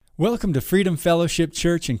Welcome to Freedom Fellowship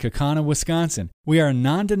Church in Kaukauna, Wisconsin. We are a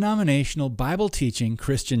non-denominational Bible-teaching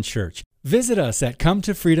Christian church. Visit us at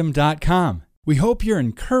cometofreedom.com. We hope you're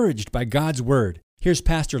encouraged by God's Word. Here's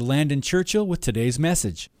Pastor Landon Churchill with today's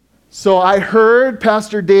message. So I heard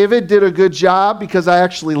Pastor David did a good job because I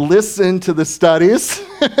actually listened to the studies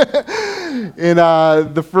in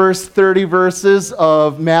the first 30 verses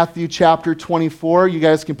of Matthew chapter 24. You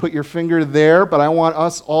guys can put your finger there, but I want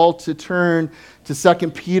us all to turn to 2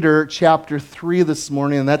 Peter chapter 3 this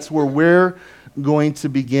morning, and that's where we're going to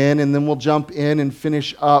begin, and then we'll jump in and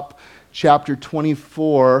finish up chapter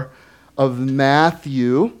 24 of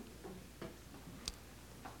Matthew.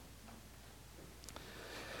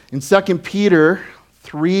 In 2 Peter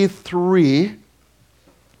 3:3,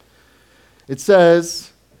 it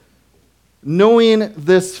says, knowing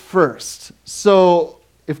this first. So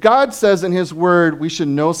if God says in His Word we should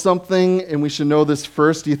know something and we should know this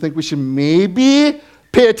first, do you think we should maybe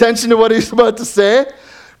pay attention to what He's about to say?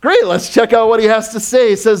 Great, let's check out what He has to say.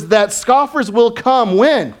 He says that scoffers will come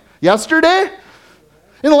when? Yesterday?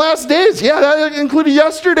 In the last days. Yeah, that included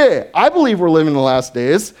yesterday. I believe we're living in the last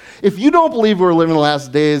days. If you don't believe we're living in the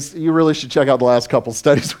last days, you really should check out the last couple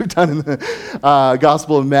studies we've done in the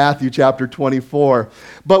Gospel of Matthew, chapter 24.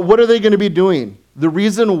 But what are they going to be doing? The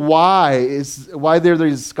reason why they're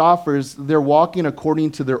these scoffers, they're walking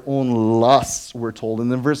according to their own lusts, we're told.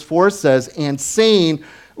 And then verse 4 says, and saying,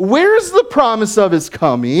 where's the promise of His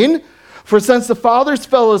coming? For since the fathers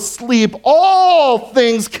fell asleep, all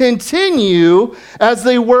things continue as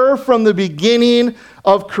they were from the beginning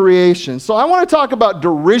of creation. So I want to talk about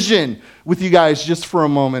derision with you guys just for a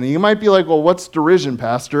moment. And you might be like, well, what's derision,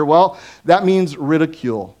 Pastor? Well, that means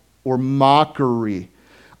ridicule or mockery.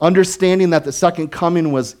 Understanding that the second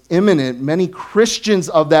coming was imminent, many Christians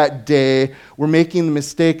of that day were making the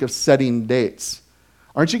mistake of setting dates.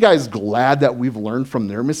 Aren't you guys glad that we've learned from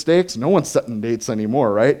their mistakes? No one's setting dates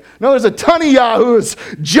anymore, right? No, there's a ton of yahoos.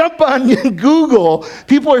 Jump on Google.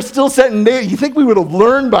 People are still setting dates. You think we would have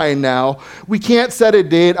learned by now? We can't set a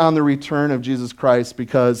date on the return of Jesus Christ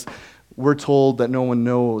because we're told that no one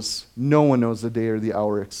knows the day or the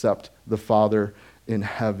hour except the Father in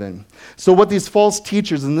heaven. So what these false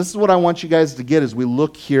teachers, and this is what I want you guys to get as we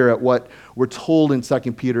look here at what we're told in 2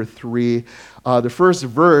 Peter 3. The first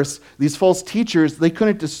verse, these false teachers, they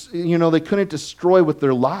couldn't destroy with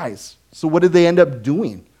their lies. So what did they end up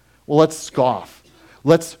doing? Well, let's scoff.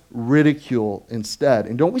 Let's ridicule instead.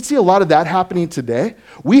 And don't we see a lot of that happening today?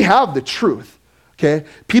 We have the truth, okay?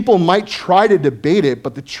 People might try to debate it,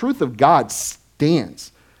 but the truth of God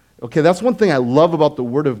stands. Okay, that's one thing I love about the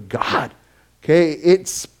Word of God. Okay, it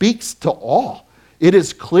speaks to all. It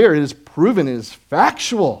is clear, it is proven, it is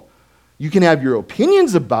factual. You can have your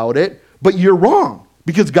opinions about it, but you're wrong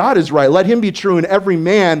because God is right. Let Him be true and every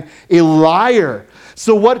man a liar.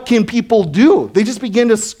 So what can people do? They just begin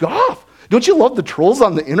to scoff. Don't you love the trolls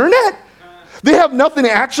on the internet? They have nothing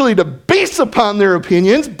actually to base upon their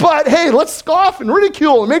opinions, but hey, let's scoff and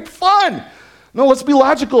ridicule and make fun. No, let's be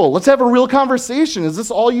logical. Let's have a real conversation. Is this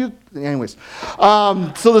all you? Anyways.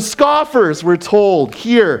 So the scoffers, we're told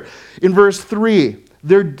here in verse 3,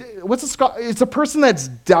 it's a person that's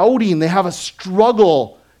doubting. They have a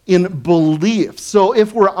struggle in belief. So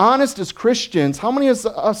if we're honest as Christians, how many of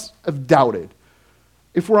us have doubted?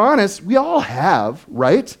 If we're honest, we all have,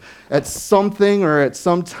 right? At something or at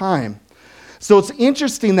some time. So it's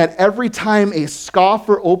interesting that every time a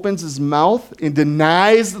scoffer opens his mouth and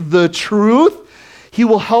denies the truth, he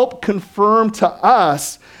will help confirm to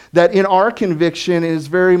us that in our conviction is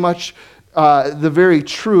very much the very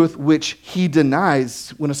truth which he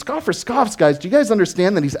denies. When a scoffer scoffs, guys, do you guys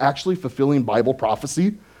understand that he's actually fulfilling Bible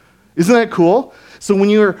prophecy? Isn't that cool? So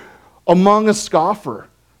when you're among a scoffer,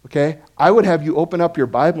 okay, I would have you open up your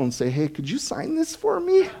Bible and say, hey, could you sign this for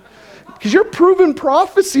me? Because you're proving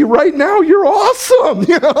prophecy right now. You're awesome,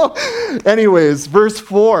 Anyways, verse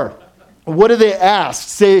 4. What do they ask?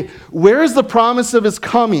 Say, where is the promise of His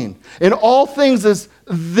coming? And all things as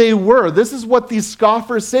they were. This is what these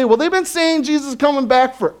scoffers say. Well, they've been saying Jesus is coming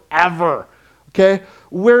back forever. Okay?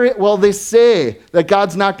 Well, they say that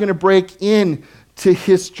God's not going to break into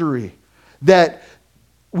history. That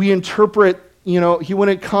we interpret, He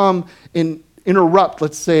wouldn't come and interrupt,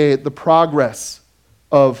 let's say, the progress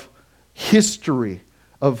of history,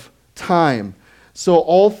 of time. So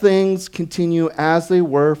all things continue as they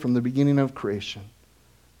were from the beginning of creation.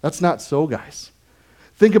 That's not so, guys.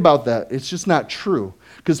 Think about that. It's just not true.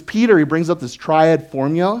 Because Peter, he brings up this triad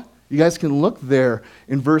formula. You guys can look there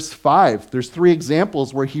in verse 5. There's 3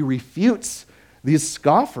 examples where he refutes these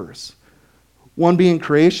scoffers. One being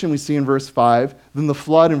creation, we see in verse 5. Then the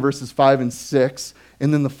flood in verses 5 and 6.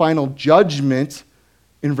 And then the final judgment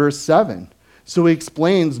in verse 7. So he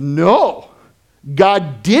explains, no,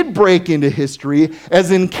 God did break into history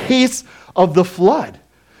as in case of the flood.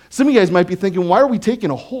 Some of you guys might be thinking, why are we taking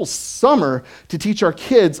a whole summer to teach our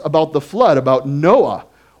kids about the flood, about Noah?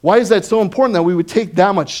 Why is that so important that we would take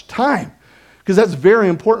that much time? Because that's very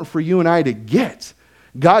important for you and I to get.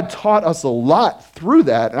 God taught us a lot through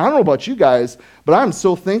that. And I don't know about you guys, but I'm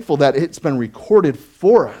so thankful that it's been recorded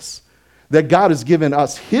for us, that God has given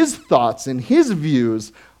us his thoughts and his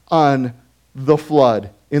views on the flood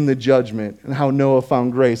in the judgment and how Noah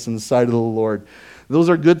found grace in the sight of the Lord. Those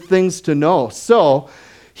are good things to know. So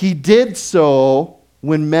he did so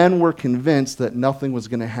when men were convinced that nothing was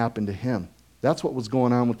going to happen to him. That's what was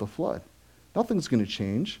going on with the flood. Nothing's going to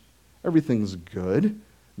change. Everything's good.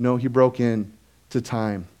 No, he broke in to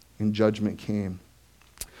time and judgment came.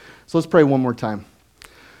 So let's pray one more time.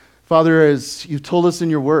 Father, as you've told us in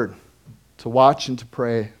your word to watch and to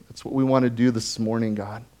pray, that's what we want to do this morning,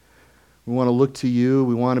 God. We want to look to you.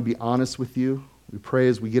 We want to be honest with you. We pray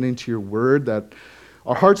as we get into your word that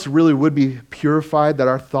our hearts really would be purified, that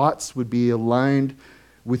our thoughts would be aligned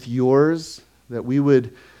with yours, that we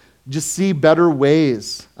would just see better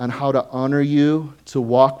ways on how to honor you, to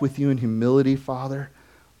walk with you in humility, Father.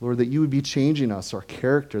 Lord, that you would be changing us, our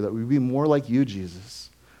character, that we would be more like you, Jesus.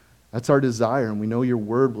 That's our desire, and we know your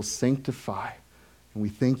word will sanctify, and we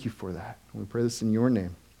thank you for that. And we pray this in your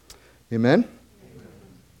name. Amen?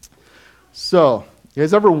 So, you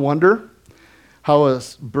guys ever wonder how a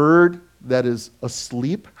bird that is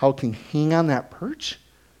asleep, how it can hang on that perch?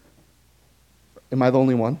 Am I the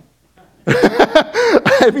only one?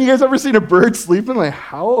 Have you guys ever seen a bird sleeping? Like,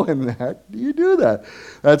 how in the heck do you do that?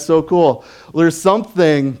 That's so cool. Well, there's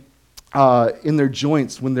something in their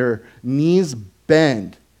joints when their knees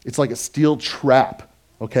bend. It's like a steel trap,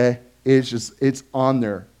 okay? It's on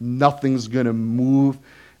there. Nothing's going to move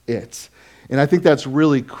it. And I think that's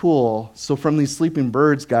really cool. So from these sleeping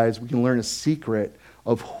birds, guys, we can learn a secret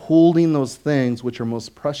of holding those things which are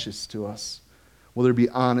most precious to us, whether it be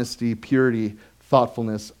honesty, purity,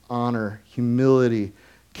 thoughtfulness, honor, humility,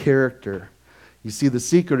 character. You see, the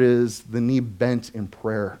secret is the knee bent in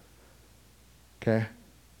prayer. Okay?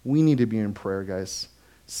 We need to be in prayer, guys,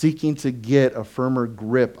 seeking to get a firmer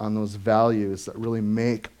grip on those values that really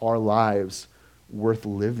make our lives worth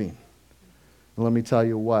living. And let me tell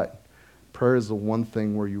you what, prayer is the one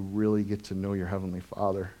thing where you really get to know your Heavenly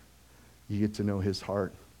Father. You get to know his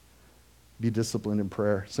heart. Be disciplined in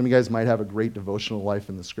prayer. Some of you guys might have a great devotional life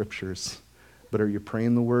in the scriptures, but are you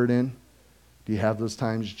praying the word in? Do you have those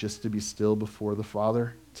times just to be still before the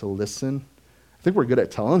Father, to listen? I think we're good at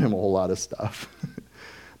telling him a whole lot of stuff,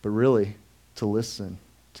 but really, to listen,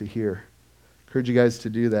 to hear. I encourage you guys to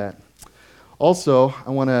do that. Also,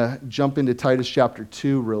 I want to jump into Titus chapter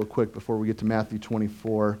 2 real quick before we get to Matthew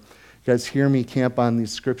 24. You guys hear me camp on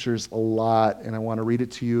these scriptures a lot, and I want to read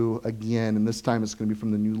it to you again, and this time it's going to be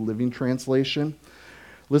from the New Living Translation.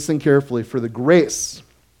 Listen carefully. For the grace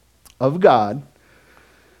of God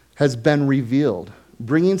has been revealed,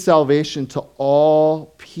 bringing salvation to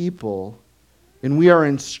all people, and we are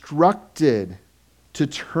instructed to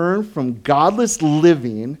turn from godless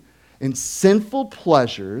living and sinful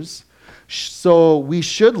pleasures, so we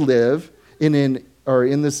should live in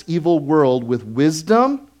this evil world with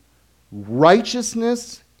wisdom,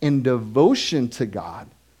 righteousness, and devotion to God.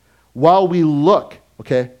 While we look,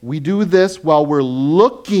 okay, we do this while we're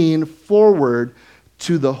looking forward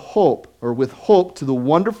to the hope, or with hope to the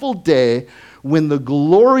wonderful day when the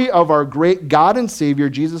glory of our great God and Savior,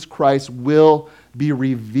 Jesus Christ, will be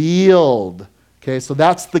revealed. Okay, so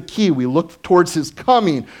that's the key. We look towards his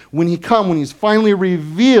coming. When he's finally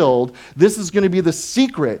revealed, this is going to be the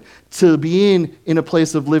secret to being in a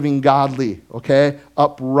place of living godly, okay,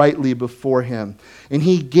 uprightly before him. And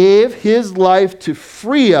he gave his life to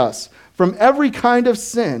free us from every kind of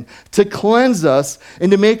sin, to cleanse us,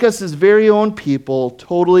 and to make us his very own people,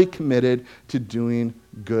 totally committed to doing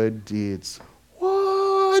good deeds.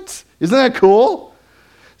 What? Isn't that cool?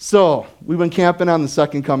 So, we've been camping on the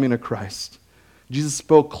second coming of Christ. Jesus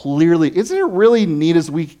spoke clearly. Isn't it really neat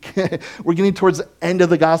as we're getting towards the end of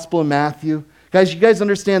the Gospel of Matthew? Guys, you guys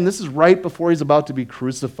understand this is right before he's about to be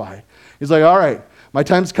crucified. He's like, all right, my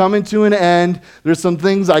time's coming to an end. There's some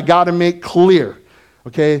things I got to make clear.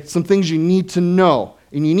 Okay, some things you need to know.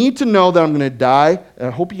 And you need to know that I'm going to die. And I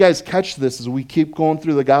hope you guys catch this as we keep going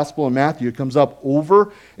through the Gospel of Matthew. It comes up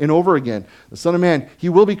over and over again. The Son of Man, he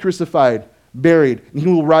will be crucified, buried, and he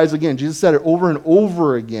will rise again. Jesus said it over and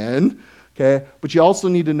over again. Okay, but you also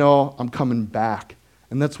need to know I'm coming back.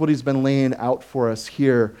 And that's what he's been laying out for us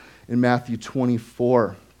here in Matthew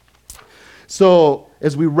 24. So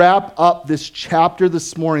as we wrap up this chapter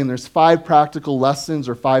this morning, there's 5 practical lessons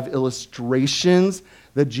or 5 illustrations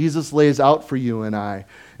that Jesus lays out for you and I.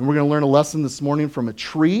 And we're going to learn a lesson this morning from a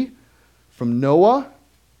tree, from Noah,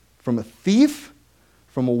 from a thief,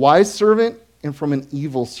 from a wise servant, and from an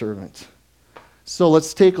evil servant. So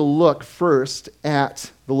let's take a look first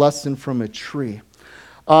at the lesson from a tree.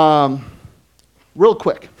 Real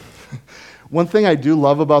quick. One thing I do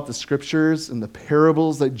love about the scriptures and the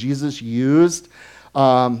parables that Jesus used,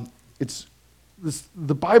 the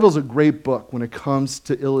Bible's a great book when it comes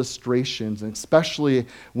to illustrations, and especially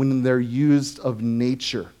when they're used of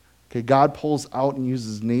nature. Okay, God pulls out and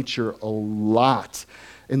uses nature a lot.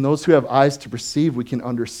 And those who have eyes to perceive, we can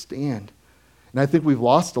understand. And I think we've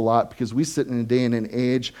lost a lot because we sit in a day and an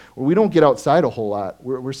age where we don't get outside a whole lot.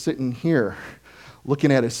 We're sitting here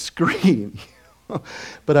looking at a screen.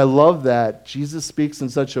 But I love that Jesus speaks in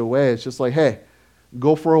such a way. It's just like, hey,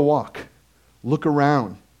 go for a walk. Look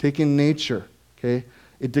around. Take in nature. Okay?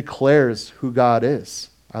 It declares who God is.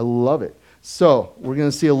 I love it. So we're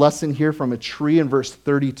going to see a lesson here from a tree in verse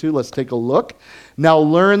 32. Let's take a look. Now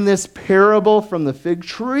learn this parable from the fig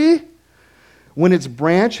tree. When its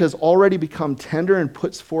branch has already become tender and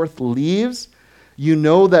puts forth leaves, you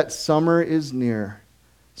know that summer is near.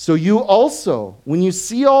 So you also, when you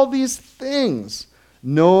see all these things,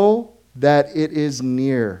 know that it is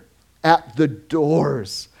near, at the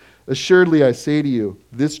doors. Assuredly, I say to you,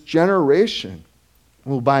 this generation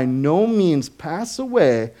will by no means pass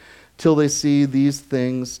away till they see these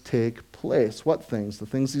things take place. What things? The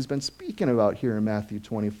things he's been speaking about here in Matthew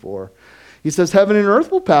 24. He says, heaven and earth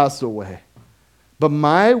will pass away, but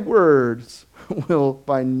my words will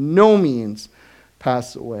by no means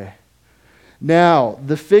pass away. Now,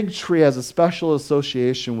 the fig tree has a special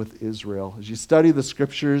association with Israel. As you study the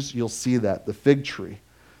scriptures, you'll see that. The fig tree,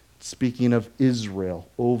 speaking of Israel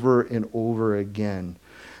over and over again.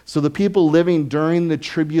 So the people living during the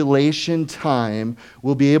tribulation time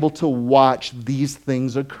will be able to watch these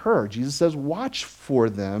things occur. Jesus says, watch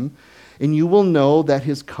for them, and you will know that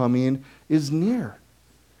his coming is near.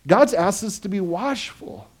 God's asked us to be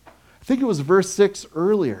watchful. I think it was verse 6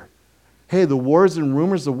 earlier. Hey, the wars and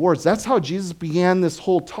rumors of wars. That's how Jesus began this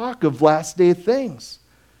whole talk of last day things.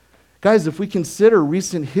 Guys, if we consider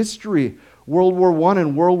recent history, World War I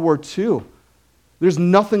and World War II, there's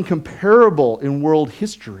nothing comparable in world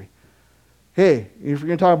history. Hey, if you're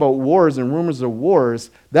going to talk about wars and rumors of wars,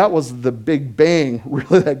 that was the big bang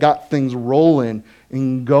really that got things rolling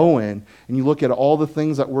and going. And you look at all the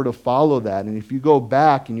things that were to follow that. And if you go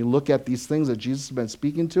back and you look at these things that Jesus has been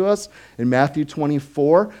speaking to us in Matthew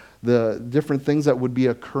 24, the different things that would be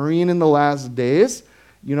occurring in the last days,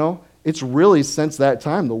 it's really since that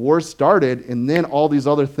time. The war started, and then all these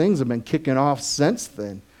other things have been kicking off since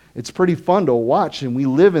then. It's pretty fun to watch, and we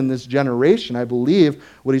live in this generation. I believe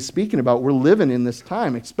what he's speaking about, we're living in this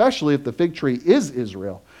time, especially if the fig tree is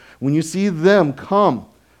Israel. When you see them come,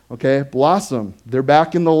 blossom, they're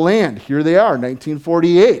back in the land. Here they are,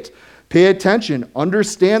 1948. Pay attention,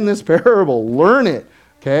 understand this parable, learn it.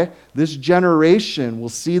 This generation will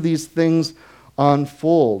see these things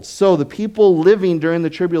unfold. So the people living during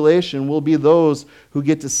the tribulation will be those who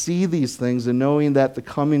get to see these things and knowing that the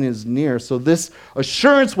coming is near. So this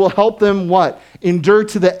assurance will help them what? Endure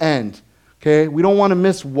to the end. We don't want to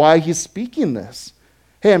miss why he's speaking this.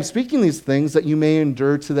 Hey, I'm speaking these things that you may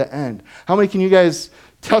endure to the end. How many can you guys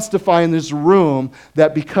testify in this room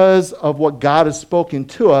that because of what God has spoken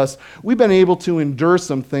to us, we've been able to endure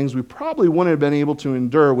some things we probably wouldn't have been able to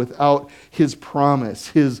endure without his promise,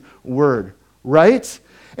 his word, right?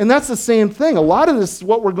 And that's the same thing. A lot of this,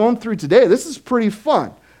 what we're going through today, this is pretty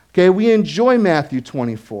fun. We enjoy Matthew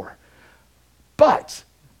 24. But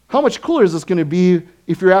how much cooler is this going to be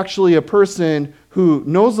if you're actually a person who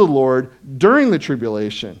knows the Lord during the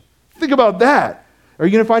tribulation? Think about that. Are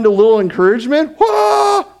you going to find a little encouragement?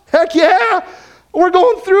 Whoa, heck yeah! We're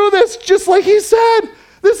going through this just like he said.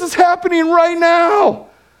 This is happening right now.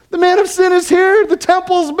 The man of sin is here. The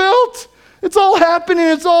temple's built. It's all happening.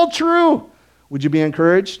 It's all true. Would you be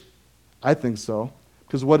encouraged? I think so.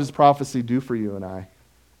 Because what does prophecy do for you and I?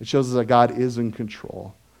 It shows us that God is in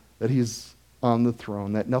control, that he's on the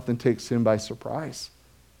throne, that nothing takes him by surprise.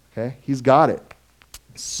 He's got it.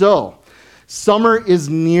 So, summer is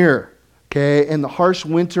near. And the harsh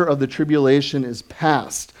winter of the tribulation is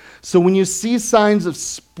past. So when you see signs of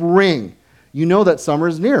spring, you know that summer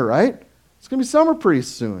is near, right? It's going to be summer pretty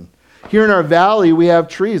soon. Here in our valley, we have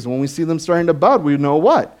trees. When we see them starting to bud, we know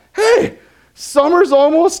what? Hey, summer's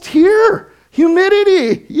almost here.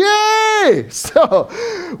 Humidity, yay! So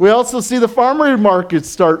we also see the farmer markets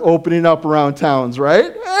start opening up around towns,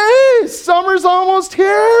 right? Hey, summer's almost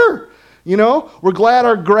here. You know, we're glad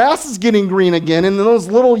our grass is getting green again, and then those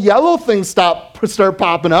little yellow things start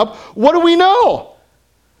popping up. What do we know?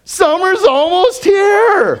 Summer's almost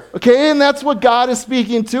here, okay? And that's what God is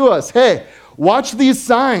speaking to us. Hey, watch these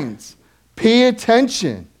signs. Pay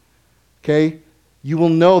attention, okay? You will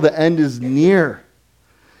know the end is near.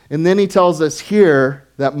 And then he tells us here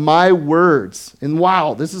that my words, and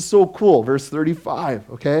wow, this is so cool, verse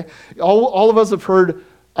 35, okay? All of us have heard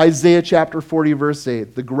Isaiah chapter 40, verse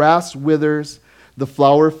 8. The grass withers, the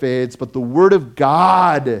flower fades, but the word of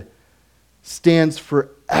God stands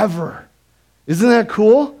forever. Isn't that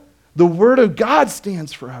cool? The word of God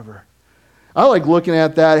stands forever. I like looking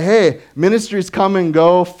at that. Hey, ministries come and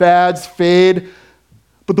go, fads fade,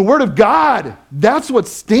 but the word of God, that's what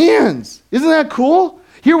stands. Isn't that cool?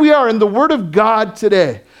 Here we are in the word of God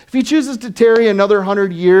today. If he chooses to tarry another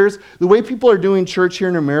 100 years, the way people are doing church here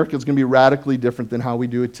in America is going to be radically different than how we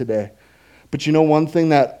do it today. But you know one thing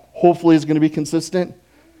that hopefully is going to be consistent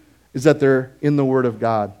is that they're in the Word of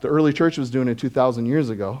God. The early church was doing it 2,000 years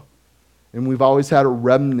ago, and we've always had a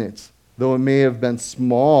remnant. Though it may have been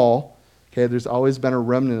small, okay, there's always been a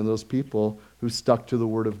remnant of those people who stuck to the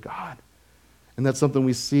Word of God. And that's something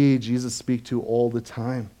we see Jesus speak to all the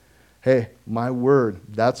time. Hey, my Word,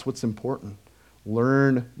 that's what's important.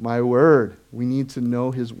 Learn my word. We need to know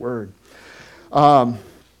his word.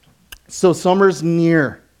 So summer's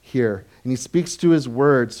near here, and he speaks to his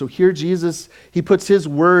word. So here Jesus, he puts his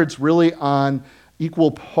words really on equal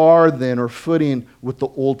par then or footing with the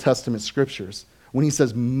Old Testament scriptures. When he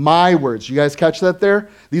says my words, you guys catch that there?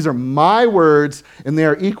 These are my words, and they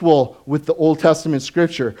are equal with the Old Testament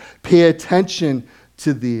scripture. Pay attention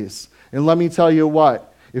to these. And let me tell you what.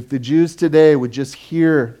 If the Jews today would just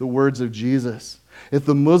hear the words of Jesus, if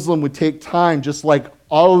the Muslim would take time, just like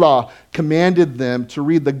Allah commanded them to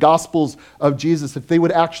read the Gospels of Jesus, if they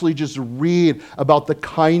would actually just read about the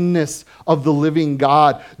kindness of the living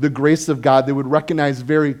God, the grace of God, they would recognize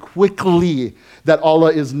very quickly that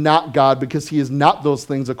Allah is not God because he is not those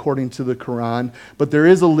things according to the Quran. But there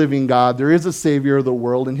is a living God, there is a Savior of the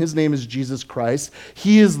world, and his name is Jesus Christ.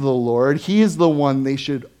 He is the Lord. He is the one they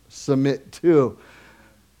should submit to.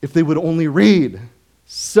 If they would only read.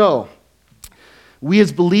 So, we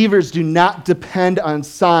as believers do not depend on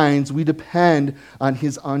signs. We depend on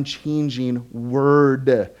his unchanging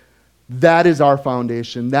word. That is our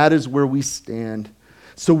foundation. That is where we stand.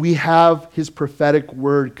 So we have his prophetic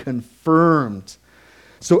word confirmed.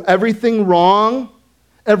 So everything wrong,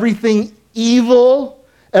 everything evil,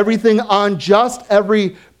 everything unjust,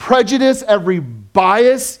 every prejudice, every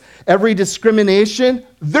bias, every discrimination,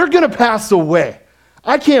 they're going to pass away.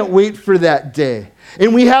 I can't wait for that day.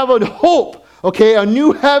 And we have a hope, okay, a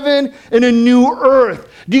new heaven and a new earth.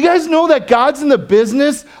 Do you guys know that God's in the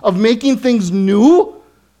business of making things new?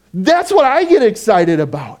 That's what I get excited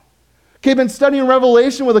about. Okay, I've been studying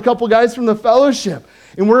Revelation with a couple guys from the fellowship,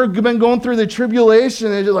 and we've been going through the tribulation,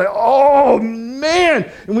 and it's just like, oh, man.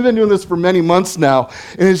 And we've been doing this for many months now,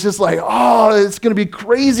 and it's just like, oh, it's going to be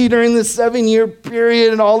crazy during this 7-year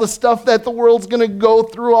period and all the stuff that the world's going to go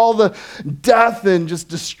through, all the death and just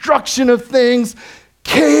destruction of things,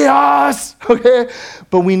 chaos, okay?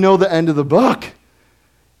 But we know the end of the book.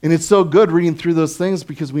 And it's so good reading through those things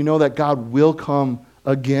because we know that God will come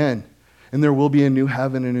again. And there will be a new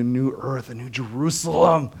heaven and a new earth, a new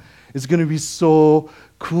Jerusalem. It's going to be so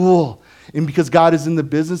cool. And because God is in the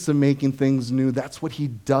business of making things new, that's what he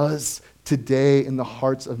does today in the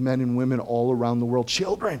hearts of men and women all around the world.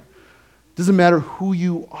 Children, doesn't matter who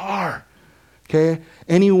you are, okay?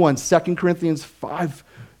 Anyone, 2 Corinthians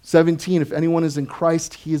 5:17, if anyone is in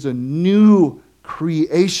Christ, he is a new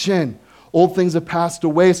creation. Old things have passed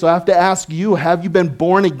away. So I have to ask you, have you been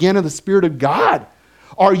born again of the Spirit of God?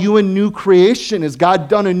 Are you a new creation? Has God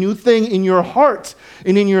done a new thing in your heart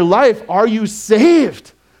and in your life? Are you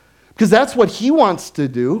saved? Because that's what he wants to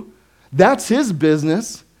do. That's his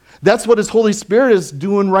business. That's what his Holy Spirit is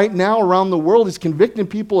doing right now around the world. He's convicting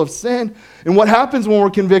people of sin. And what happens when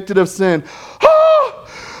we're convicted of sin? Oh,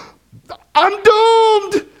 I'm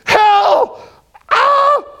doomed. Hell.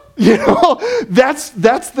 Ah. You know, that's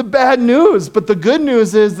the bad news. But the good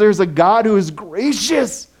news is there's a God who is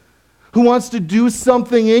gracious, who wants to do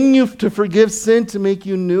something in you to forgive sin, to make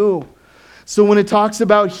you new. So when it talks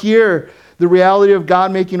about here, the reality of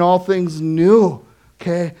God making all things new,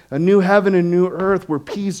 okay, a new heaven and new earth where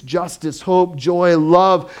peace, justice, hope, joy,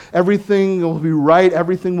 love, everything will be right,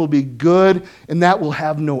 everything will be good, and that will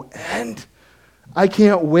have no end. I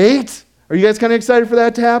can't wait. Are you guys kind of excited for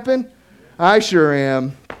that to happen? I sure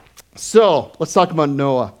am. So let's talk about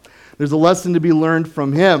Noah. There's a lesson to be learned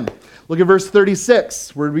from him. Look at verse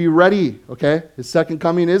 36. We're to be ready, okay? His second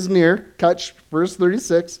coming is near. Catch verse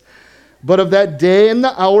 36. But of that day and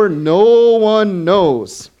the hour, no one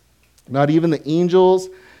knows, not even the angels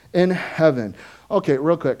in heaven. Okay,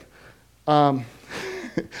 real quick. I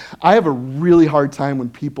have a really hard time when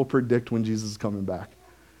people predict when Jesus is coming back.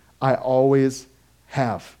 I always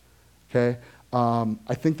have. Okay?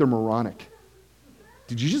 I think they're moronic.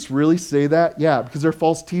 Did you just really say that? Yeah, because they're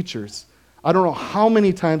false teachers. I don't know how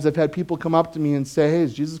many times I've had people come up to me and say, hey,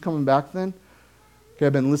 is Jesus coming back then? Okay,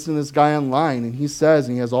 I've been listening to this guy online, and he says,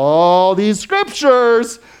 and he has all these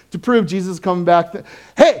scriptures to prove Jesus is coming back then.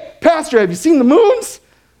 Hey, pastor, have you seen the moons?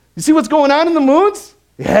 You see what's going on in the moons?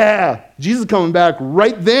 Yeah, Jesus is coming back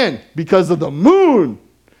right then because of the moon.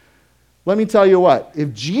 Let me tell you what,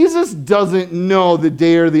 if Jesus doesn't know the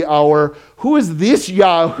day or the hour, who is this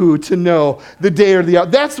Yahoo to know the day or the hour?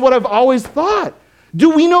 That's what I've always thought.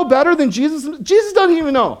 Do we know better than Jesus? Jesus doesn't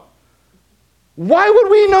even know. Why would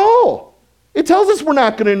we know? It tells us we're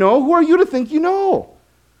not going to know. Who are you to think you know?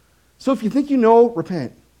 So if you think you know,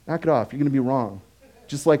 repent. Knock it off. You're going to be wrong.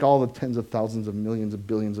 Just like all the tens of thousands of millions of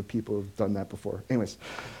billions of people who have done that before. Anyways,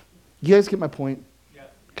 you guys get my point? Yeah.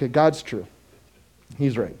 Okay, God's true.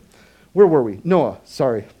 He's right. Where were we? Noah.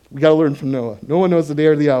 Sorry. We got to learn from Noah. No one knows the day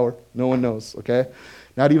or the hour. No one knows, okay?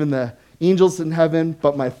 Not even the angels in heaven,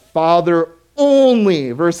 but my Father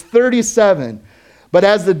only. Verse 37. But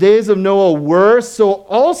as the days of Noah were, so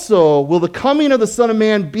also will the coming of the Son of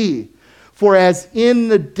Man be. For as in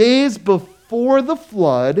the days before the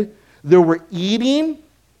flood, there were eating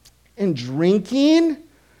and drinking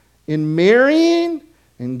and marrying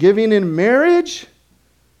and giving in marriage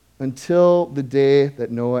until the day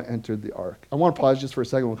that Noah entered the ark. I want to pause just for a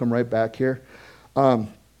second. We'll come right back here. I'm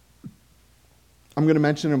going to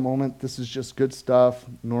mention in a moment, this is just good stuff,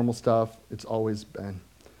 normal stuff. It's always been.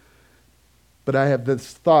 But I have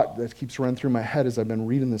this thought that keeps running through my head as I've been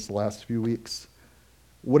reading this the last few weeks.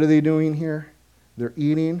 What are they doing here? They're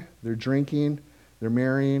eating, they're drinking, they're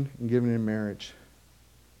marrying, and giving in marriage.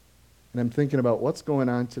 And I'm thinking about what's going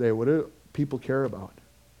on today. What do people care about?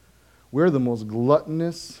 We're the most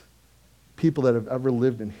gluttonous people that have ever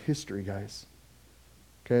lived in history, guys.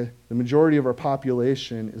 Okay? The majority of our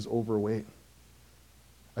population is overweight.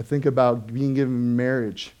 I think about being given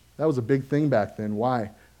marriage. That was a big thing back then.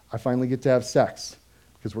 Why? I finally get to have sex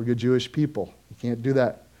because we're good Jewish people. You can't do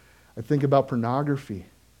that. I think about pornography.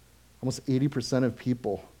 Almost 80% of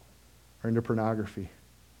people are into pornography.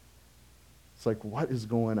 It's like, what is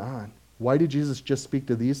going on? Why did Jesus just speak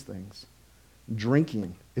to these things?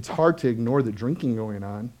 Drinking. It's hard to ignore the drinking going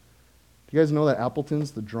on. Do you guys know that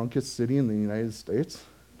Appleton's the drunkest city in the United States?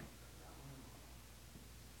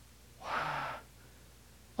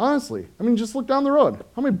 Honestly, I mean, just look down the road.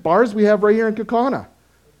 How many bars we have right here in Kaukauna?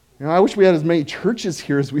 You know, I wish we had as many churches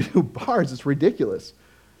here as we do bars. It's ridiculous.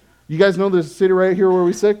 You guys know the city right here where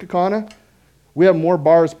we sit, Kaukauna? We have more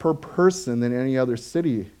bars per person than any other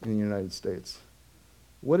city in the United States.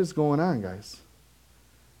 What is going on, guys?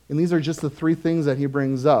 And these are just the three things that he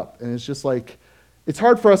brings up. And it's just like, it's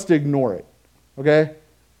hard for us to ignore it, okay?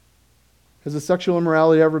 Has the sexual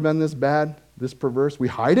immorality ever been this bad, this perverse? We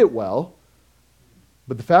hide it well,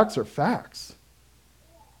 but the facts are facts.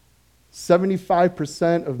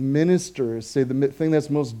 75% of ministers say the thing that's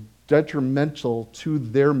most detrimental to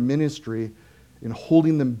their ministry and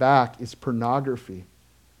holding them back is pornography.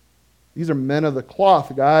 These are men of the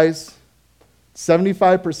cloth, guys.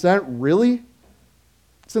 75%? Really?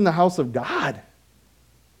 It's in the house of God.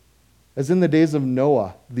 As in the days of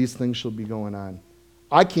Noah, these things shall be going on.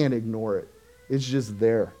 I can't ignore it. It's just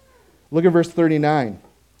there. Look at verse 39.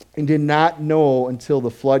 And did not know until the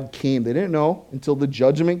flood came. They didn't know until the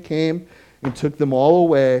judgment came and took them all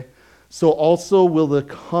away. So also will the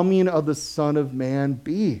coming of the Son of Man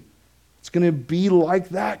be. It's going to be like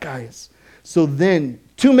that, guys. So then,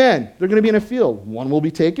 two men, they're going to be in a field. One will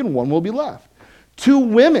be taken, one will be left. Two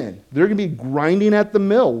women, they're going to be grinding at the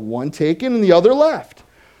mill. One taken and the other left.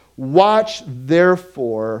 Watch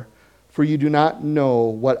therefore, for you do not know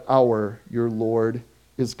what hour your Lord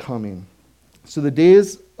is coming. So the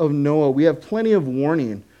days of Noah, we have plenty of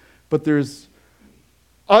warning, but there's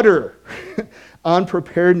utter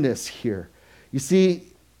unpreparedness here. You see,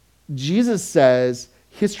 Jesus says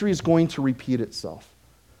history is going to repeat itself.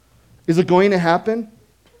 Is it going to happen?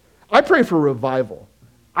 I pray for revival.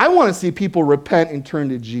 I want to see people repent and turn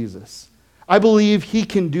to Jesus. I believe he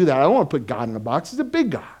can do that. I don't want to put God in a box. He's a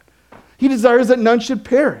big God. He desires that none should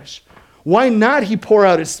perish. Why not he pour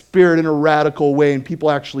out his Spirit in a radical way and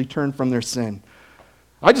people actually turn from their sin?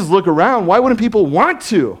 I just look around. Why wouldn't people want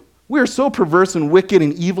to? We are so perverse and wicked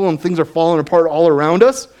and evil and things are falling apart all around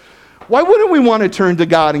us. Why wouldn't we want to turn to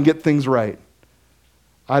God and get things right?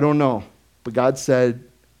 I don't know. But God said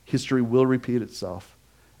history will repeat itself.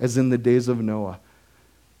 as in the days of Noah.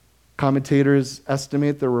 Commentators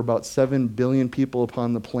estimate there were about 7 billion people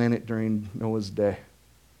upon the planet during Noah's day.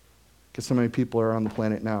 Guess how many people are on the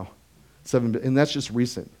planet now? 7 billion, and that's just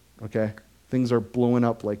recent, okay? Things are blowing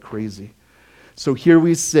up like crazy. So here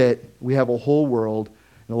we sit, we have a whole world,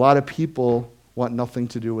 and a lot of people want nothing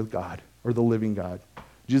to do with God or the living God.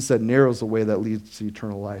 Jesus said, narrow is the way that leads to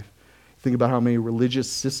eternal life. Think about how many religious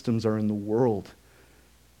systems are in the world.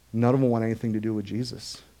 None of them want anything to do with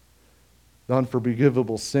Jesus. The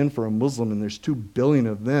unforgivable sin for a Muslim, and there's 2 billion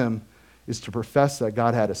of them, is to profess that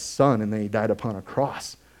God had a son and then he died upon a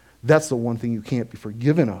cross. That's the one thing you can't be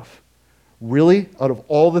forgiven of. Really? Out of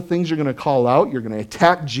all the things you're going to call out, you're going to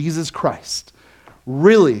attack Jesus Christ.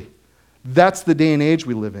 Really? That's the day and age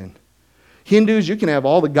we live in. Hindus, you can have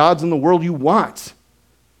all the gods in the world you want.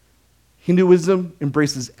 Hinduism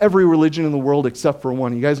embraces every religion in the world except for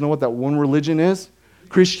one. You guys know what that one religion is?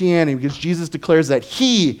 Christianity, because Jesus declares that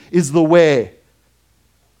he is the way.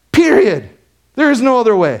 Period. There is no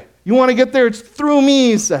other way. You want to get there, it's through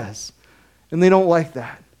me, he says. And they don't like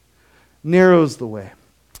that. Narrows the way.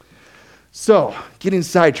 So, getting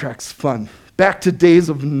sidetracked's fun. Back to days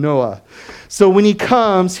of Noah. So when he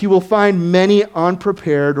comes, he will find many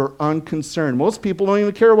unprepared or unconcerned. Most people don't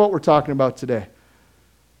even care what we're talking about today.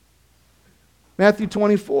 Matthew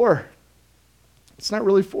 24. It's not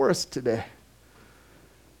really for us today.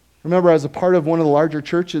 Remember, I was a part of one of the larger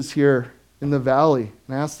churches here in the valley,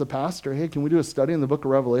 and I asked the pastor, hey, can we do a study in the book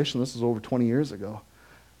of Revelation? This was over 20 years ago.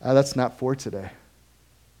 That's not for today.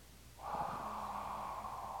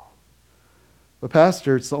 Wow. But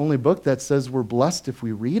pastor, it's the only book that says we're blessed if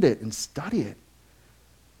we read it and study it.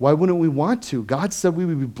 Why wouldn't we want to? God said we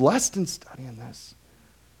would be blessed in studying this.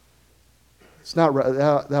 It's not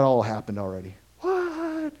that all happened already.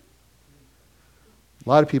 What? A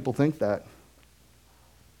lot of people think that.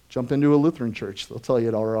 Jump into a Lutheran church. They'll tell you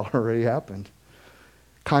it already happened.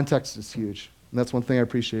 Context is huge. And that's one thing I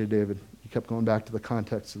appreciated, David. You kept going back to the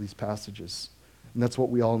context of these passages. And that's what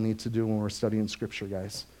we all need to do when we're studying Scripture,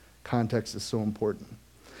 guys. Context is so important.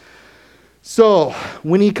 So,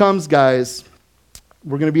 when he comes, guys,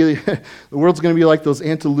 we're going to be the world's going to be like those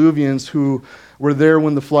antediluvians who were there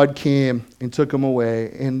when the flood came and took them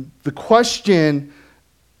away. And the question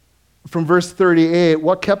from verse 38,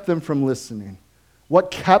 what kept them from listening? What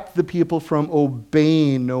kept the people from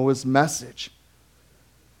obeying Noah's message?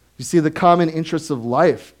 You see, the common interests of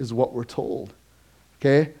life is what we're told.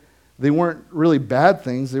 Okay? They weren't really bad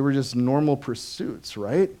things. They were just normal pursuits,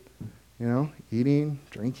 right? You know, eating,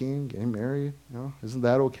 drinking, getting married. You know, isn't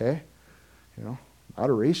that okay? You know,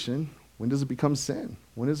 moderation. When does it become sin?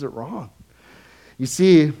 When is it wrong? You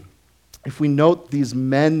see, if we note these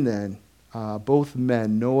men then, both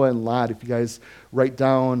men, Noah and Lot, if you guys write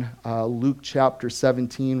down Luke chapter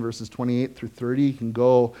 17, verses 28 through 30, you can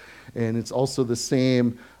go, and it's also the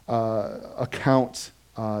same account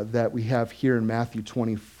that we have here in Matthew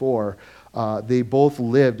 24. They both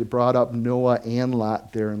lived, it brought up Noah and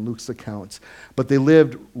Lot there in Luke's account, but they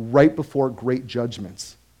lived right before great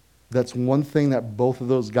judgments. That's one thing that both of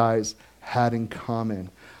those guys had in common.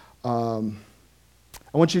 I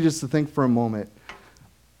want you just to think for a moment.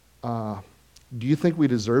 Do you think we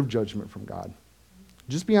deserve judgment from God?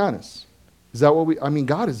 Just be honest. Is that what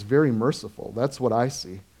God is very merciful. That's what I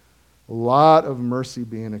see. A lot of mercy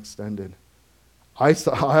being extended. I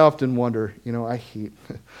often wonder, I hate,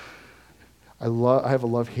 I have a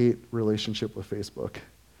love-hate relationship with Facebook.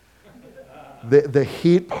 The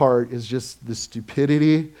hate part is just the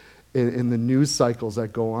stupidity in the news cycles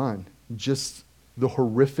that go on. Just the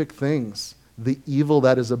horrific things, the evil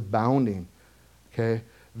that is abounding, okay?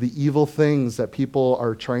 The evil things that people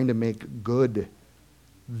are trying to make good,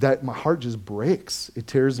 that my heart just breaks. It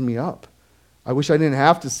tears me up. I wish I didn't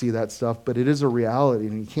have to see that stuff, but it is a reality,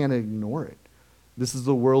 and you can't ignore it. This is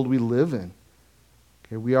the world we live in.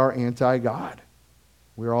 Okay, we are anti-God.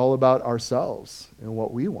 We're all about ourselves and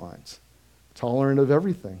what we want. Tolerant of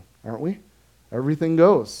everything, aren't we? Everything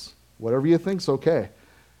goes. Whatever you think's okay,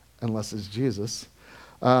 unless it's Jesus.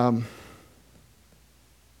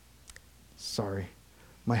 Sorry.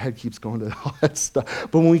 My head keeps going to all that stuff.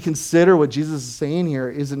 But when we consider what Jesus is saying here,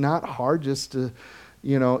 is it not hard just to,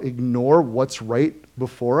 ignore what's right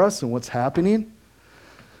before us and what's happening?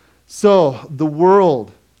 So the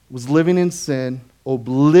world was living in sin,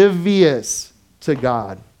 oblivious to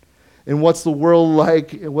God. And what's the world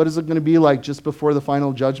like? What is it going to be like just before the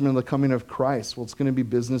final judgment of the coming of Christ? Well, it's going to be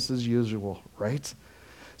business as usual, right?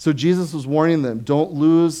 So Jesus was warning them, don't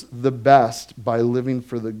lose the best by living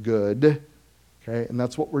for the good. Okay, and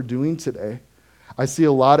that's what we're doing today. I see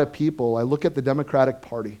a lot of people, I look at the Democratic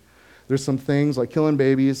Party. There's some things like killing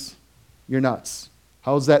babies, you're nuts.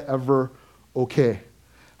 How is that ever okay?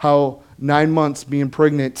 How 9 months being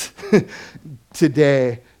pregnant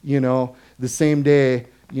today, the same day,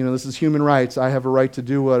 this is human rights. I have a right to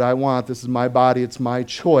do what I want. This is my body. It's my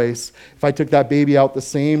choice. If I took that baby out the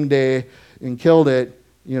same day and killed it,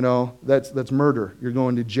 that's murder. You're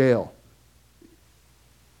going to jail.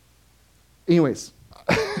 Anyways,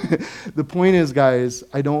 the point is, guys,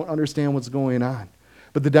 I don't understand what's going on.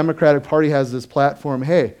 But the Democratic Party has this platform,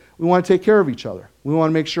 hey, we want to take care of each other. We want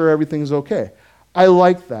to make sure everything's okay. I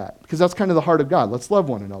like that because that's kind of the heart of God. Let's love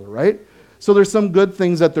one another, right? So there's some good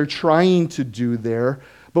things that they're trying to do there,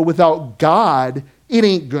 but without God, it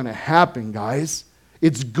ain't going to happen, guys.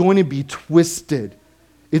 It's going to be twisted.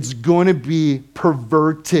 It's going to be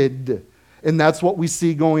perverted. And that's what we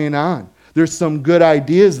see going on. There's some good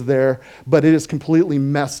ideas there, but it is completely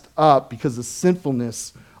messed up because of the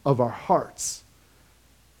sinfulness of our hearts.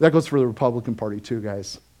 That goes for the Republican Party too,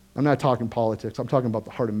 guys. I'm not talking politics. I'm talking about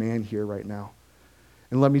the heart of man here right now.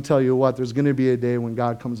 And let me tell you what, there's going to be a day when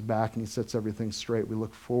God comes back and he sets everything straight. We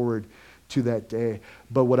look forward to that day.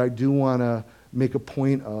 But what I do want to make a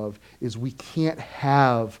point of is we can't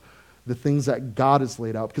have the things that God has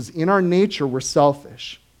laid out. Because in our nature, we're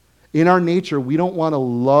selfish. In our nature, we don't want to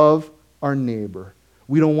love our neighbor.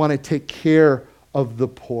 We don't want to take care of the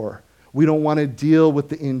poor. We don't want to deal with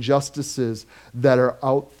the injustices that are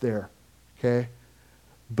out there, okay?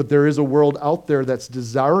 But there is a world out there that's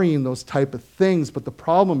desiring those type of things, but the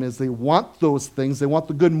problem is they want those things. They want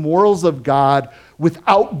the good morals of God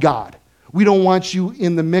without God. We don't want you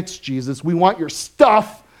in the mix, Jesus. We want your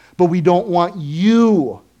stuff, but we don't want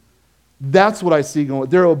you. That's what I see going.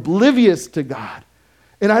 They're oblivious to God.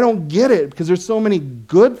 And I don't get it because there's so many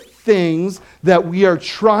good things that we are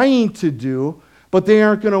trying to do, but they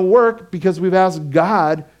aren't going to work because we've asked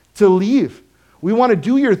God to leave. We want to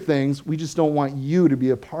do your things. We just don't want you to be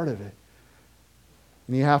a part of it.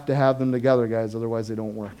 And you have to have them together, guys. Otherwise, they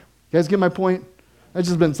don't work. You guys get my point? That's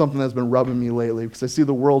just been something that's been rubbing me lately because I see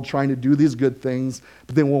the world trying to do these good things,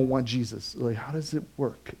 but they won't want Jesus. Like, how does it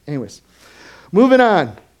work? Anyways, moving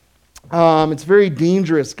on. It's very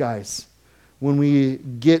dangerous, guys, when we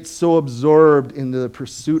get so absorbed in the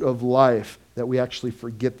pursuit of life that we actually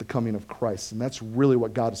forget the coming of Christ. And that's really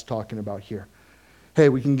what God is talking about here. Hey,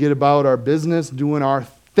 we can get about our business, doing our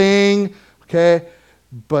thing, okay?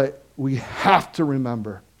 But we have to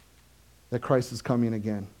remember that Christ is coming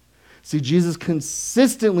again. See, Jesus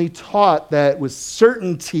consistently taught that with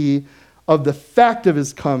certainty of the fact of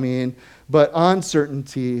his coming, but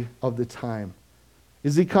uncertainty of the time.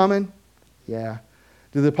 Is he coming? Yeah.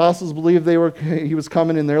 Do the apostles believe he was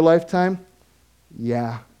coming in their lifetime?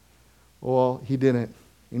 Yeah. Well, he didn't.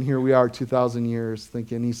 And here we are 2,000 years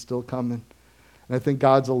thinking he's still coming. And I think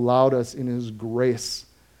God's allowed us in his grace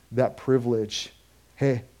that privilege.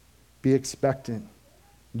 Hey, be expectant.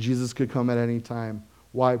 Jesus could come at any time.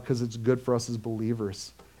 Why? Because it's good for us as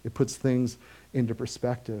believers. It puts things into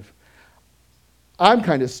perspective. I'm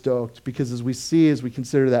kind of stoked because as we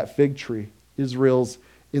consider that fig tree, Israel's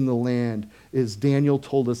in the land, is Daniel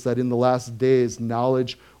told us that in the last days,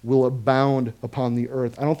 knowledge will abound upon the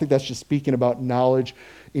earth. I don't think that's just speaking about knowledge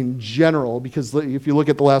in general, because if you look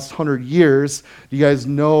at the last 100 years, you guys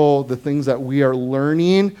know the things that we are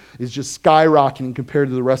learning is just skyrocketing compared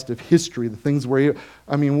to the rest of history. The things we're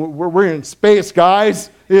in space, guys.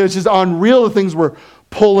 It's just unreal, the things we're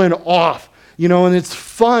pulling off. And it's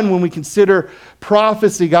fun when we consider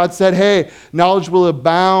prophecy. God said, hey, knowledge will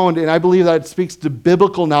abound. And I believe that it speaks to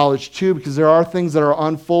biblical knowledge too, because there are things that are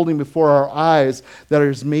unfolding before our eyes that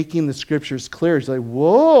are just making the scriptures clear. It's like,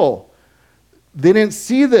 whoa, they didn't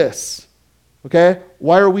see this. Okay?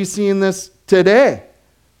 Why are we seeing this today?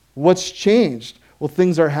 What's changed? Well,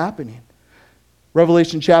 things are happening.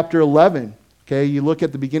 Revelation chapter 11. Okay, you look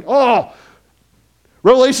at the beginning.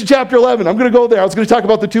 Revelation chapter 11. I'm going to go there. I was going to talk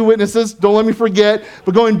about the two witnesses. Don't let me forget.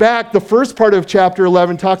 But going back, the first part of chapter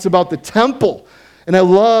 11 talks about the temple. And I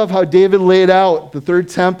love how David laid out the third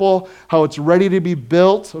temple, how it's ready to be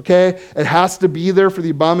built, okay? It has to be there for the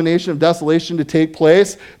abomination of desolation to take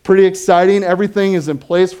place. Pretty exciting. Everything is in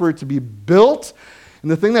place for it to be built. And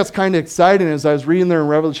the thing that's kind of exciting is I was reading there in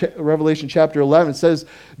Revelation chapter 11, it says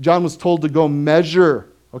John was told to go measure,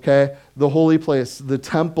 okay, the holy place, the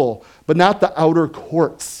temple, but not the outer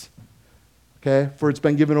courts, okay, for it's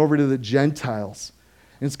been given over to the Gentiles.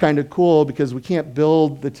 And it's kind of cool because we can't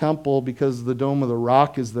build the temple because the Dome of the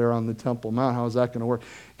Rock is there on the Temple Mount. How is that going to work? You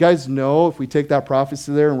guys know if we take that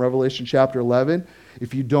prophecy there in Revelation chapter 11,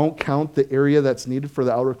 if you don't count the area that's needed for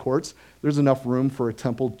the outer courts, there's enough room for a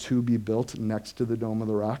temple to be built next to the Dome of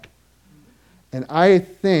the Rock. And I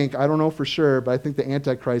don't know for sure, but I think the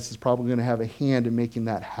Antichrist is probably going to have a hand in making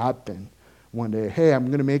that happen one day. Hey, I'm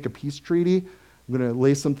going to make a peace treaty. I'm going to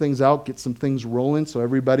lay some things out, get some things rolling so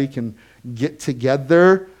everybody can get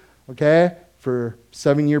together, okay, for a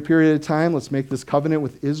 7-year period of time. Let's make this covenant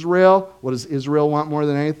with Israel. What does Israel want more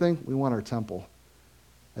than anything? We want our temple.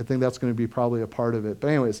 I think that's going to be probably a part of it. But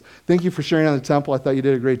anyways, thank you for sharing on the temple. I thought you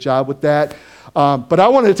did a great job with that. But I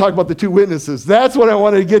wanted to talk about the 2 witnesses. That's what I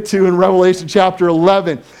wanted to get to in Revelation chapter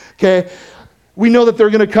 11. Okay, we know that they're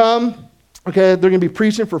going to come. Okay, they're going to be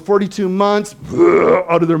preaching for 42 months.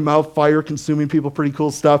 Out of their mouth, fire consuming people, pretty cool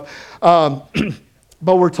stuff. But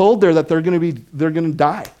we're told there that they're going to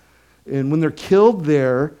die. And when they're killed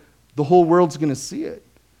there, the whole world's going to see it.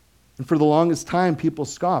 And for the longest time, people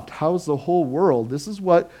scoffed. How is the whole world? This is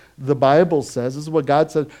what the Bible says. This is what God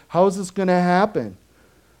said. How is this going to happen?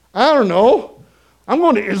 I don't know. I'm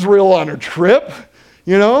going to Israel on a trip.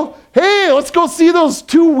 You know? Hey, let's go see those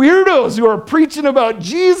 2 weirdos who are preaching about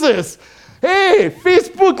Jesus. Hey,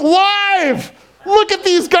 Facebook Live. Look at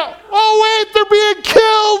these guys. Oh, wait, they're being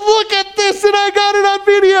killed. Look at this, and I got it on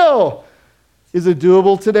video. Is it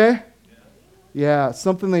doable today? Yeah,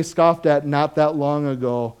 something they scoffed at not that long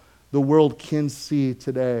ago. The world can see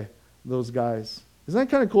today, those guys. Isn't that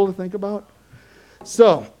kind of cool to think about?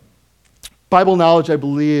 So, Bible knowledge, I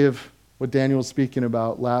believe, what Daniel was speaking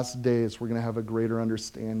about, last days, we're going to have a greater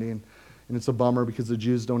understanding. And it's a bummer because the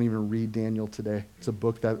Jews don't even read Daniel today. It's a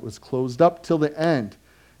book that was closed up till the end.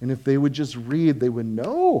 And if they would just read, they would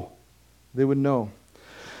know. They would know.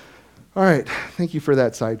 All right, thank you for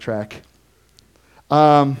that sidetrack.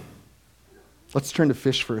 Let's turn to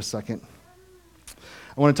fish for a second.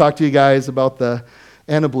 I want to talk to you guys about the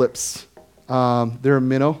anablips. They're a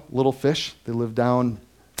minnow, little fish. They live down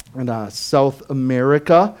in South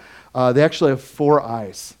America. They actually have 4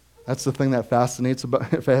 eyes. That's the thing that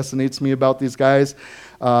fascinates me about these guys.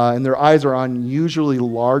 And their eyes are unusually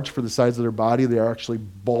large for the size of their body. They are actually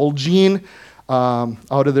bulging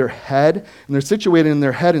out of their head. And they're situated in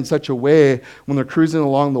their head in such a way, when they're cruising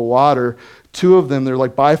along the water, 2 of them, they're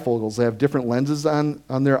like bifocals. They have different lenses on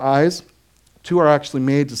their eyes. 2 are actually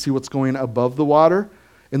made to see what's going above the water,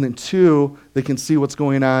 and then 2, they can see what's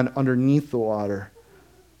going on underneath the water.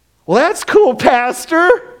 Well, that's cool, Pastor.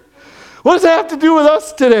 What does that have to do with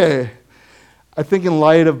us today? I think in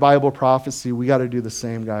light of Bible prophecy, we got to do the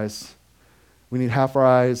same, guys. We need half our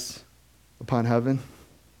eyes upon heaven,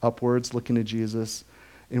 upwards, looking to Jesus,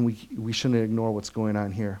 and we shouldn't ignore what's going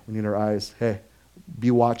on here. We need our eyes, hey,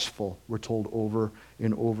 be watchful, we're told over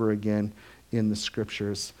and over again in the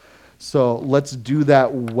Scriptures. So let's do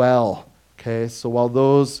that well, okay? So while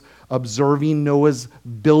those observing Noah's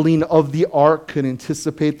building of the ark could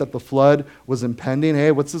anticipate that the flood was impending, hey,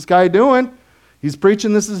 what's this guy doing? He's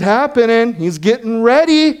preaching this is happening. He's getting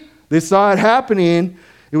ready. They saw it happening.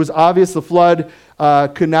 It was obvious the flood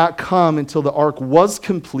could not come until the ark was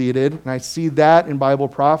completed. And I see that in Bible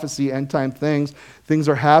prophecy, end time things. Things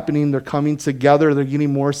are happening. They're coming together. They're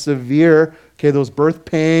getting more severe. Okay, those birth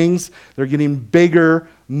pangs, they're getting bigger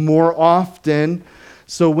more often.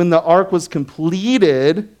 So when the ark was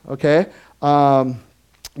completed, okay,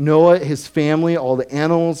 Noah, his family, all the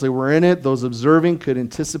animals, they were in it. Those observing could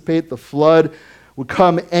anticipate the flood would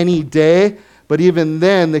come any day. But even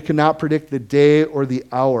then, they could not predict the day or the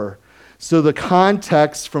hour. So the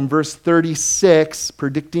context from verse 36,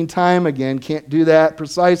 predicting time again, can't do that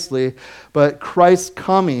precisely, but Christ's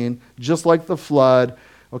coming, just like the flood,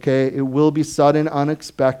 okay, it will be sudden,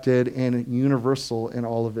 unexpected, and universal in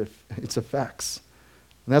all of its effects.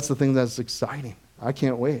 And that's the thing that's exciting. I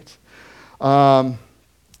can't wait.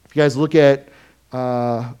 If you guys look at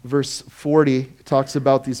verse 40, it talks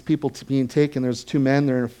about these people being taken. There's 2 men,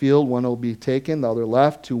 they're in a field, one will be taken, the other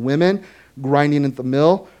left. 2 women grinding at the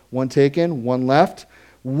mill, one taken, one left.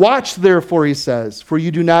 Watch therefore, he says, for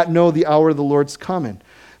you do not know the hour of the Lord's coming.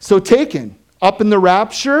 So taken, up in the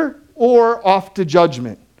rapture or off to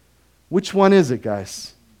judgment? Which one is it,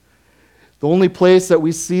 guys? The only place that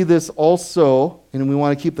we see this also, and we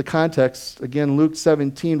want to keep the context, again, Luke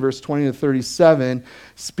 17, verse 20 to 37,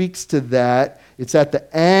 speaks to that. It's at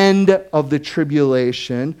the end of the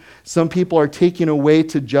tribulation. Some people are taken away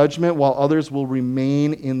to judgment, while others will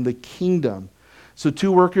remain in the kingdom. So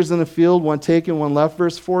 2 workers in the field, one taken, one left,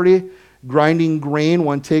 verse 40. Grinding grain,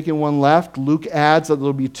 one taken, one left. Luke adds that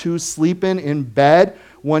there'll be 2 sleeping in bed,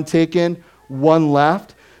 one taken, one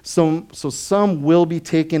left. So some will be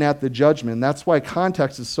taken at the judgment. That's why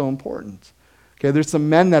context is so important. Okay, there's some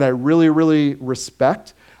men that I really, really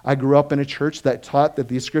respect. I grew up in a church that taught that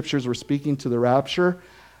these scriptures were speaking to the rapture.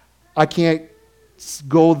 I can't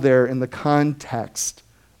go there in the context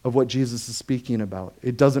of what Jesus is speaking about.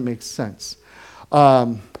 It doesn't make sense.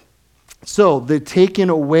 So the taken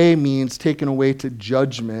away means taken away to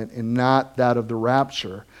judgment and not that of the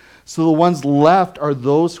rapture. So the ones left are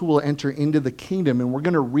those who will enter into the kingdom. And we're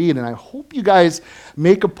going to read, and I hope you guys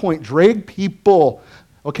make a point. Drag people,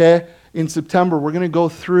 okay? In September, we're going to go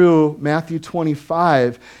through Matthew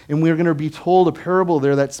 25, and we're going to be told a parable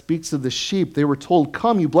there that speaks of the sheep. They were told,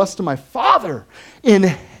 "Come, you blessed of my Father,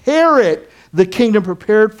 inherit the kingdom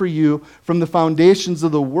prepared for you from the foundations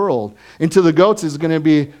of the world." And to the goats is going to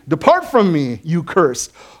be, "Depart from me, you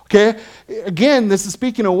cursed." Okay? Again, this is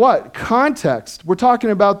speaking of what? Context. We're talking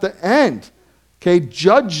about the end. Okay?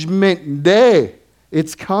 Judgment day.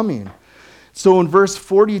 It's coming. So in verse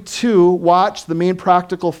 42, watch, the main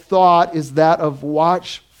practical thought is that of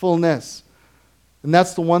watchfulness. And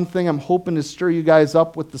that's the one thing I'm hoping to stir you guys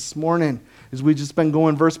up with this morning, is we've just been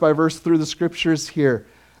going verse by verse through the scriptures here,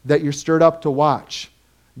 that you're stirred up to watch.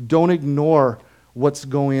 Don't ignore what's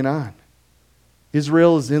going on.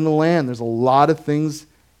 Israel is in the land. There's a lot of things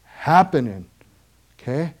happening.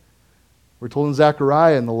 Okay? We're told in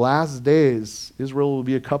Zechariah, in the last days, Israel will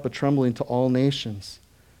be a cup of trembling to all nations.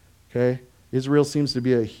 Okay? Israel seems to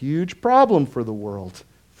be a huge problem for the world,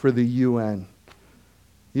 for the UN,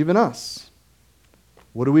 even us.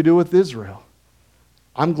 What do we do with Israel?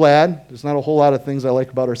 I'm glad. There's not a whole lot of things I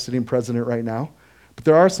like about our sitting president right now, but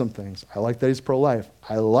there are some things. I like that he's pro-life.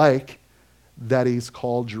 I like that he's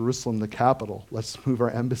called Jerusalem the capital. Let's move our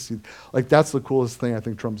embassy. Like, that's the coolest thing I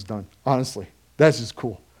think Trump's done. Honestly, that's just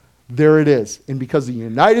cool. There it is. And because the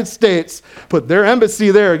United States put their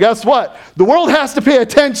embassy there, guess what? The world has to pay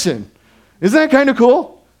attention. Isn't that kind of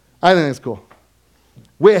cool? I think it's cool.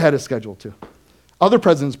 Way ahead of schedule, too. Other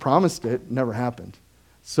presidents promised it. Never happened.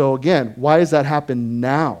 So again, why does that happen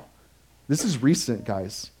now? This is recent,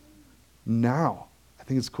 guys. Now. I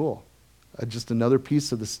think it's cool. Just another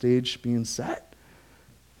piece of the stage being set.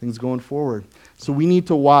 Things going forward. So we need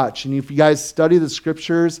to watch. And if you guys study the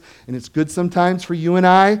scriptures, and it's good sometimes for you and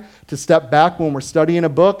I to step back when we're studying a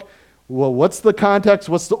book, well, what's the context?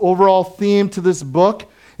 What's the overall theme to this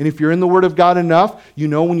book? And if you're in the Word of God enough, you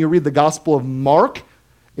know when you read the Gospel of Mark,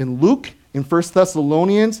 in Luke, in 1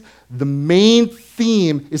 Thessalonians, the main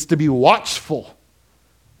theme is to be watchful.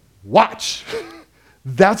 Watch.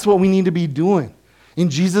 That's what we need to be doing. And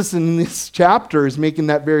Jesus in this chapter is making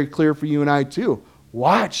that very clear for you and I too.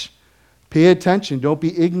 Watch. Pay attention. Don't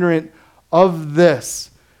be ignorant of this.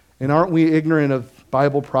 And aren't we ignorant of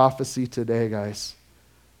Bible prophecy today, guys?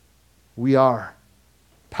 We are.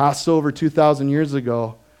 Passover 2,000 years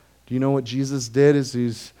ago, do you know what Jesus did?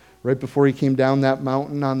 He's right before he came down that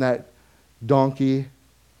mountain on that donkey,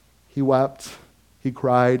 he wept, he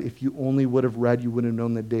cried. If you only would have read, you would have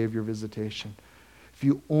known the day of your visitation. If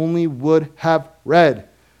you only would have read,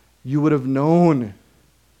 you would have known.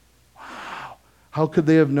 Wow. How could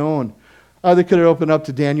they have known? They could have opened up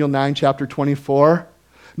to Daniel 9, chapter 24.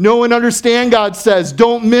 Know and understand, God says.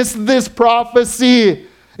 Don't miss this prophecy.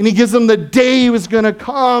 And he gives them the day he was going to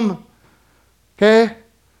come. Okay?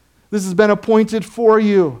 This has been appointed for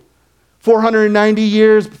you. 490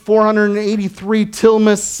 years, 483 till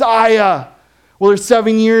Messiah. Well, there's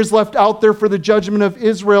 7 years left out there for the judgment of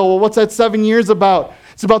Israel. Well, what's that 7 years about?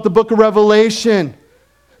 It's about the book of Revelation.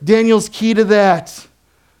 Daniel's key to that.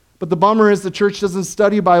 But the bummer is the church doesn't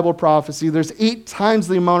study Bible prophecy. There's 8 times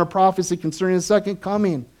the amount of prophecy concerning the second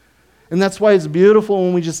coming. And that's why it's beautiful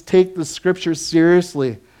when we just take the scriptures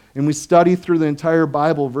seriously and we study through the entire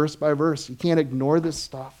Bible verse by verse. You can't ignore this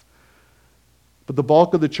stuff. But the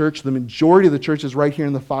bulk of the church, the majority of the churches right here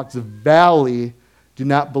in the Fox Valley, do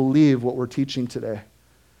not believe what we're teaching today.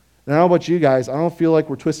 And I don't know about you guys, I don't feel like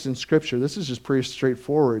we're twisting scripture. This is just pretty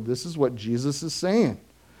straightforward. This is what Jesus is saying.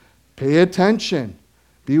 Pay attention.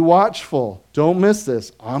 Be watchful. Don't miss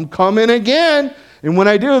this. I'm coming again. And when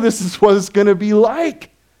I do, this is what it's going to be like.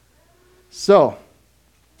 So,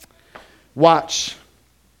 watch.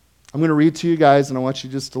 I'm going to read to you guys, and I want you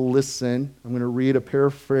just to listen. I'm going to read a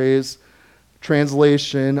paraphrase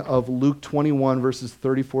translation of Luke 21, verses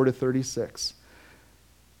 34 to 36.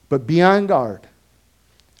 But be on guard.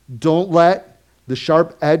 Don't let the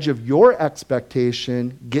sharp edge of your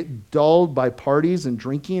expectation get dulled by parties and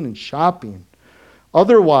drinking and shopping.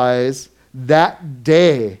 Otherwise, that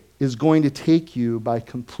day is going to take you by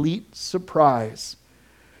complete surprise.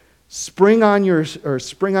 Spring on you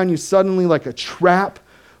suddenly like a trap,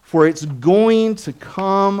 for it's going to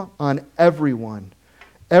come on everyone,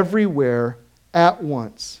 everywhere, at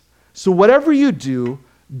once. So whatever you do,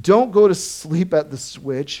 don't go to sleep at the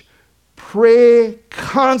switch. Pray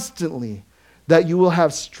constantly that you will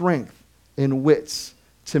have strength and wits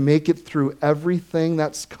to make it through everything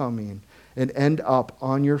that's coming and end up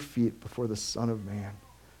on your feet before the Son of Man.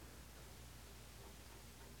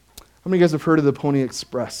 How many of you guys have heard of the Pony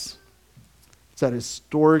Express? It's that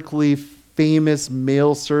historically famous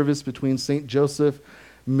mail service between St. Joseph,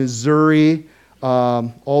 Missouri,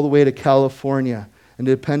 all the way to California. And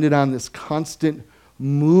it depended on this constant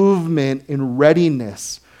movement and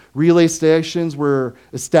readiness. Relay stations were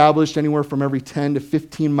established anywhere from every 10 to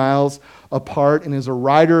 15 miles apart, and as a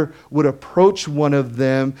rider would approach one of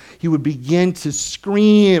them, he would begin to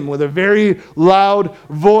scream with a very loud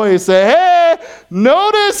voice, say, "Hey,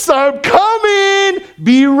 notice I'm coming!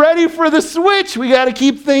 Be ready for the switch. We got to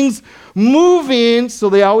keep things moving." So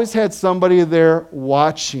they always had somebody there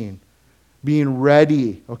watching, being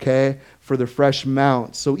ready, okay, for the fresh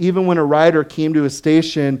mount. So even when a rider came to a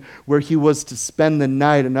station where he was to spend the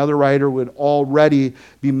night, another rider would already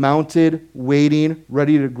be mounted, waiting,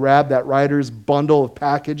 ready to grab that rider's bundle of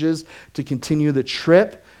packages to continue the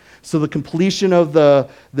trip. So the completion of the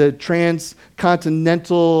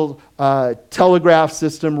transcontinental telegraph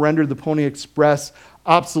system rendered the Pony Express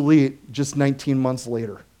obsolete just 19 months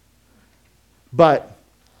later. But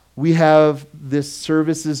we have this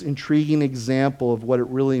service's intriguing example of what it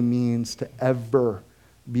really means to ever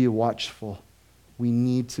be watchful. We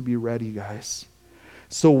need to be ready, guys.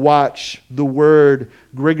 So watch, the word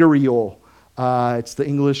Grigorio. It's the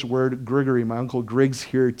English word Grigory. My Uncle Grig's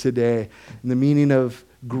here today. And the meaning of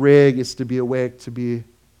Grig is to be awake, to be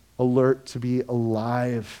alert, to be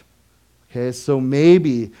alive. Okay, so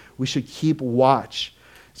maybe we should keep watch.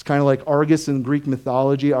 It's kind of like Argus in Greek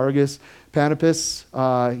mythology. Argus Panopus,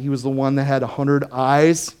 he was the one that had 100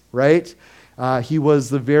 eyes, right? He was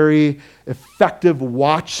the very effective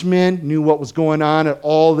watchman, knew what was going on at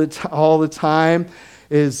all the time.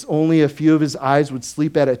 Is only a few of his eyes would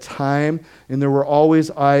sleep at a time, and there were always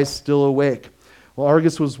eyes still awake. Well,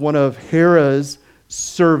 Argus was one of Hera's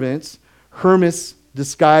servants. Hermes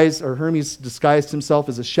disguised himself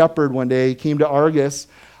as a shepherd one day. He came to Argus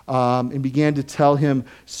and began to tell him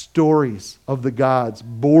stories of the gods,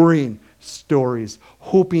 boring stories,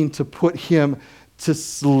 hoping to put him to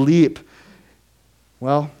sleep.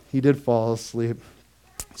 Well, he did fall asleep.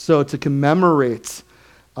 So to commemorate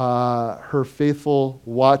her faithful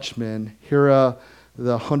watchman, Hera,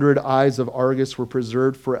 the 100 eyes of Argus were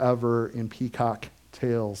preserved forever in peacock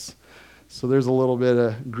tails. So there's a little bit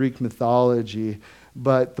of Greek mythology.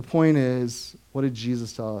 But the point is, what did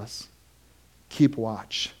Jesus tell us? Keep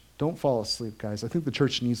watch. Don't fall asleep, guys. I think the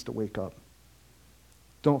church needs to wake up.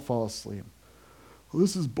 Don't fall asleep. Well,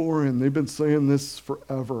 this is boring. They've been saying this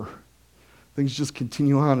forever. Things just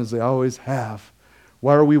continue on as they always have.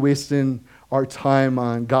 Why are we wasting our time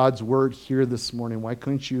on God's word here this morning? Why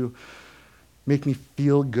couldn't you make me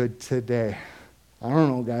feel good today? I don't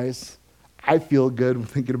know, guys. I feel good when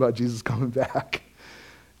thinking about Jesus coming back.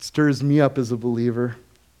 It stirs me up as a believer.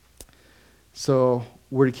 So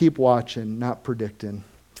we're to keep watching, not predicting.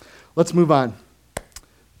 Let's move on.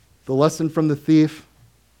 The lesson from the thief.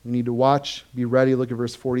 We need to watch, be ready. Look at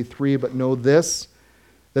verse 43. But know this,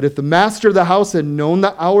 that if the master of the house had known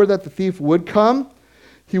the hour that the thief would come,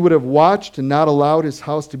 he would have watched and not allowed his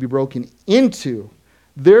house to be broken into.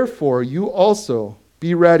 Therefore, you also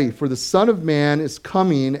be ready, for the Son of Man is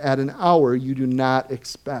coming at an hour you do not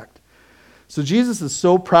expect. So Jesus is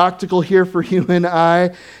so practical here for you and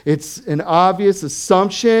I. It's an obvious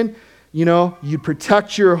assumption. You know, you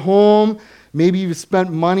protect your home. Maybe you've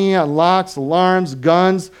spent money on locks, alarms,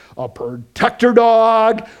 guns, a protector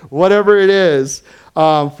dog, whatever it is,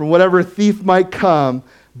 from whatever thief might come,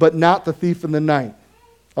 but not the thief in the night,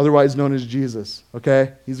 otherwise known as Jesus,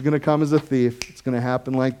 okay? He's going to come as a thief. It's going to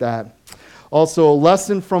happen like that. Also, a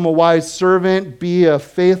lesson from a wise servant, be a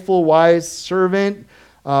faithful, wise servant.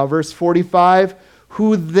 Verse 45,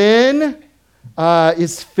 who then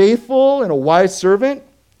is faithful and a wise servant,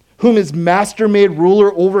 whom his master made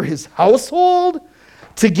ruler over his household,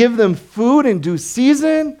 to give them food in due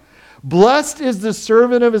season. Blessed is the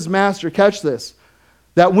servant of his master, catch this,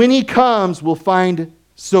 that when he comes will find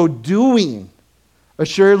so doing.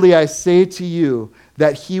 Assuredly I say to you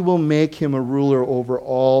that he will make him a ruler over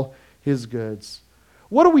all his goods.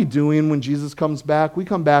 What are we doing when Jesus comes back? We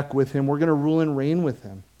come back with him. We're going to rule and reign with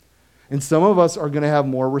him. And some of us are going to have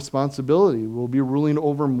more responsibility. We'll be ruling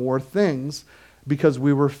over more things because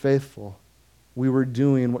we were faithful. We were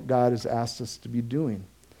doing what God has asked us to be doing.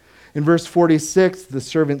 In verse 46, the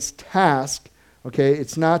servant's task, okay,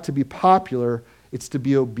 it's not to be popular, it's to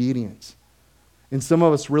be obedient. And some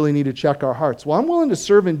of us really need to check our hearts. Well, I'm willing to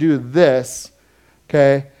serve and do this,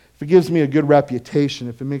 okay, if it gives me a good reputation,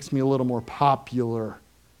 if it makes me a little more popular.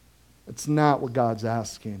 It's not what God's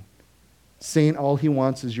asking. Saint, all he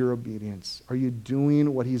wants is your obedience. Are you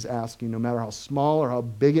doing what he's asking, no matter how small or how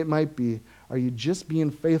big it might be? Are you just being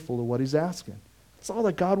faithful to what he's asking? That's all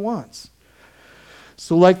that God wants.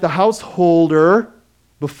 So like the householder,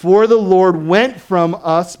 before the Lord went from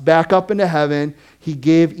us back up into heaven, he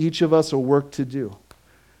gave each of us a work to do.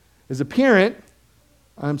 As a parent,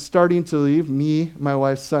 I'm starting to leave, me, my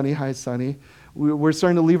wife, Sunny, hi Sunny, we're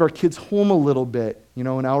starting to leave our kids home a little bit, an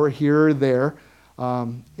hour here or there,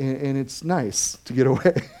 and it's nice to get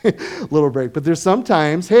away, a little break. But there's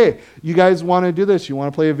sometimes, hey, you guys want to do this, you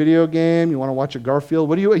want to play a video game, you want to watch a Garfield,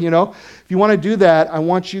 what do you, if you want to do that, I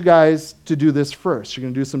want you guys to do this first. You're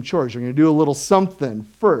going to do some chores, you're going to do a little something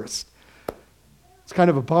first. It's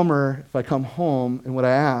kind of a bummer if I come home and what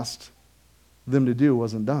I asked them to do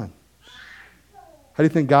wasn't done. How do you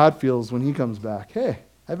think God feels when he comes back? Hey,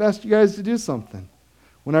 I've asked you guys to do something.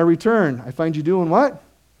 When I return, I find you doing what?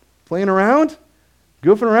 Playing around?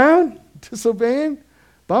 Goofing around? Disobeying?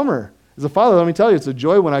 Bummer. As a father, let me tell you, it's a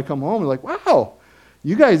joy when I come home and like, wow,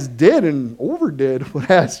 you guys did and overdid what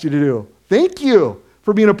I asked you to do. Thank you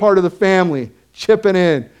for being a part of the family, chipping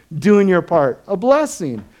in, doing your part. A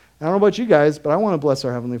blessing. And I don't know about you guys, but I want to bless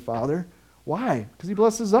our Heavenly Father. Why? Because he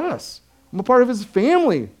blesses us. I'm a part of his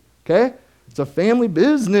family, okay? It's a family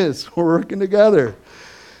business. We're working together.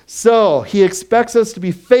 So he expects us to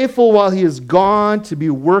be faithful while he is gone, to be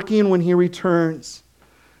working when he returns.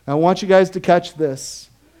 I want you guys to catch this.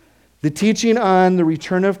 The teaching on the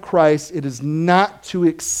return of Christ, it is not to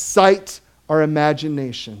excite our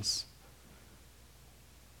imaginations.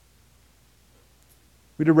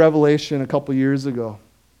 We did Revelation a couple years ago.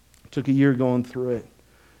 It took a year going through it.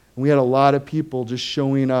 And we had a lot of people just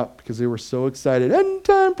showing up because they were so excited. End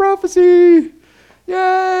time prophecy!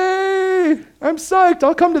 Yay! I'm psyched.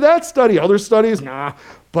 I'll come to that study. Other studies? Nah.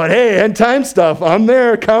 But hey, end time stuff. I'm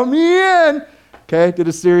there. Count me in. Okay, did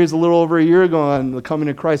a series a little over a year ago on the coming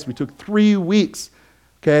of Christ. We took 3 weeks,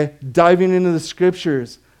 okay, diving into the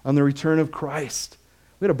scriptures on the return of Christ.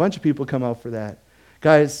 We had a bunch of people come out for that.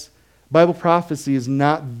 Guys, Bible prophecy is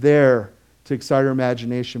not there to excite our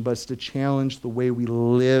imagination, but it's to challenge the way we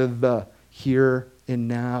live here and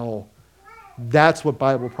now. That's what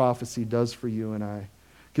Bible prophecy does for you and I.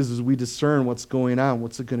 Because as we discern what's going on,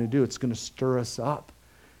 what's it going to do? It's going to stir us up.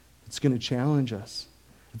 It's going to challenge us.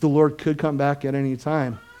 If the Lord could come back at any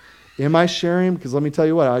time, am I sharing? Because let me tell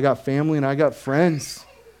you what, I got family and I got friends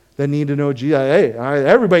that need to know Jesus. Hey,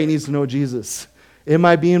 everybody needs to know Jesus. Am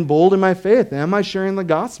I being bold in my faith? Am I sharing the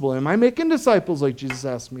gospel? Am I making disciples like Jesus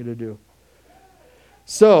asked me to do?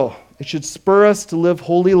 So, it should spur us to live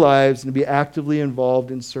holy lives and to be actively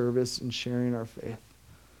involved in service and sharing our faith.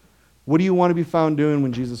 What do you want to be found doing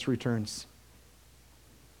when Jesus returns?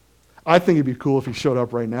 I think it'd be cool if he showed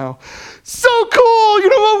up right now. So cool! You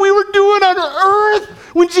know what we were doing on earth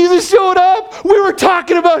when Jesus showed up? We were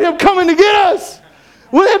talking about him coming to get us.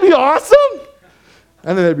 Wouldn't that be awesome? I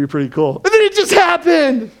think that'd be pretty cool. And then it just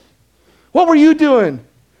happened. What were you doing?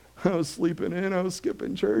 I was sleeping in. I was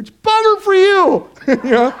skipping church. Bummer for you.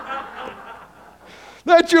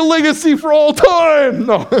 That's your legacy for all time.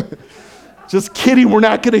 No, just kidding. We're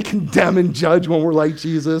not going to condemn and judge when we're like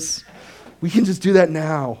Jesus. We can just do that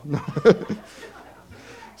now.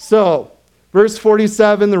 So, verse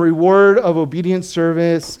 47, the reward of obedient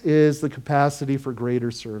service is the capacity for greater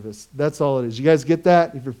service. That's all it is. You guys get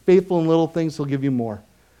that? If you're faithful in little things, he'll give you more.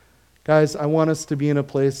 Guys, I want us to be in a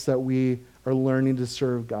place that we are learning to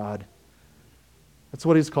serve God. That's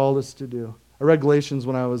what he's called us to do. I read Galatians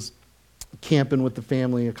when I was camping with the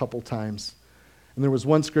family a couple times. And there was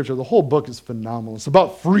one scripture. The whole book is phenomenal. It's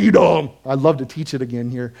about freedom. I'd love to teach it again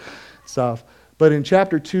here. Stuff. But in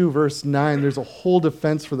chapter 2, verse 9, there's a whole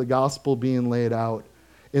defense for the gospel being laid out.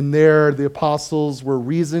 And there, the apostles were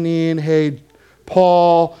reasoning, hey,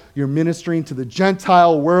 Paul, you're ministering to the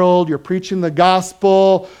Gentile world. You're preaching the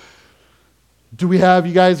gospel. Do we have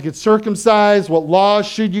you guys get circumcised? What laws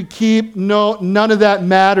should you keep? No, none of that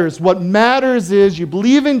matters. What matters is you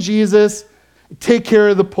believe in Jesus, take care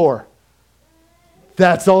of the poor.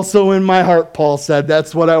 That's also in my heart, Paul said.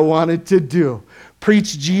 That's what I wanted to do.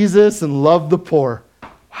 Preach Jesus and love the poor.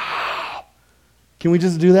 Wow. Can we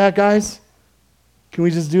just do that, guys? Can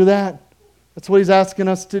we just do that? That's what he's asking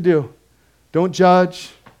us to do. Don't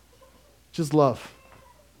judge. Just love.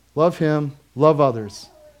 Love him. Love others.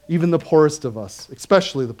 Even the poorest of us,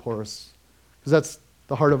 especially the poorest, because that's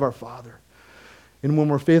the heart of our Father. And when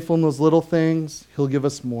we're faithful in those little things, he'll give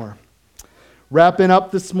us more. Wrapping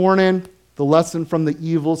up this morning, the lesson from the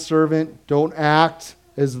evil servant, don't act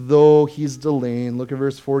as though he's delaying. Look at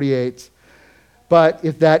verse 48. But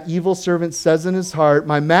if that evil servant says in his heart,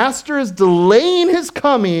 my master is delaying his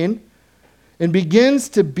coming, and begins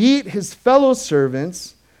to beat his fellow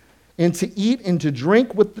servants, and to eat and to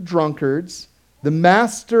drink with the drunkards, The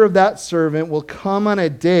master of that servant will come on a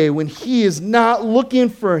day when he is not looking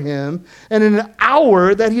for him, and in an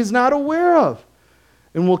hour that he's not aware of,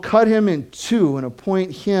 and will cut him in two and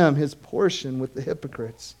appoint him his portion with the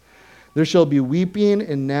hypocrites. There shall be weeping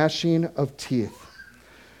and gnashing of teeth.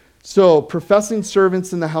 So, professing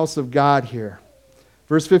servants in the house of God here.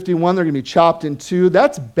 Verse 51, they're going to be chopped in two.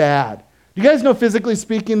 That's bad. You guys know, physically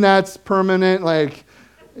speaking, that's permanent. Like,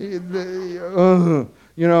 you're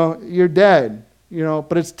dead.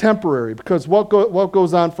 But it's temporary, because what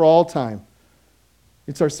goes on for all time?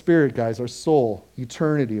 It's our spirit, guys, our soul,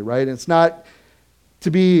 eternity, right? And it's not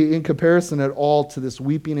to be in comparison at all to this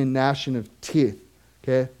weeping and gnashing of teeth.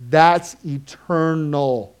 Okay? That's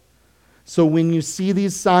eternal. So when you see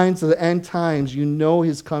these signs of the end times, you know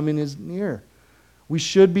his coming is near. We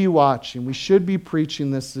should be watching. We should be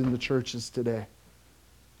preaching this in the churches today.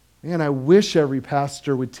 Man, I wish every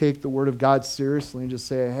pastor would take the Word of God seriously and just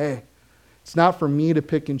say, hey, it's not for me to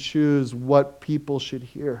pick and choose what people should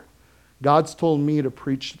hear. God's told me to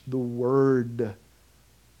preach the Word.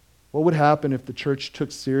 What would happen if the church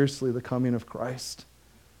took seriously the coming of Christ?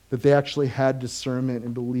 That they actually had discernment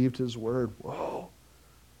and believed his Word. Whoa.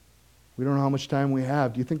 We don't know how much time we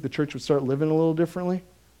have. Do you think the church would start living a little differently?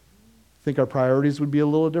 Think our priorities would be a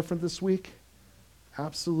little different this week?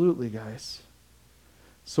 Absolutely, guys.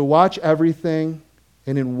 So watch everything,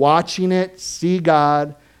 and in watching it, see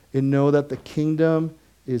God, and know that the kingdom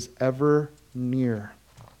is ever near.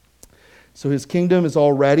 So his kingdom is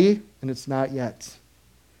already, and it's not yet.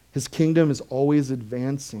 His kingdom is always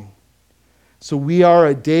advancing. So we are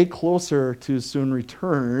a day closer to his soon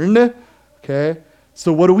return. Okay?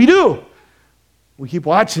 So what do? We keep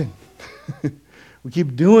watching. We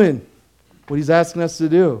keep doing what he's asking us to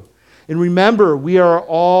do. And remember, we are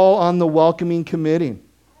all on the welcoming committee.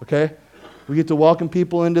 Okay? We get to welcome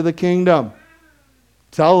people into the kingdom.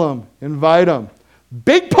 Tell them, invite them.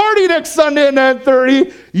 Big party next Sunday at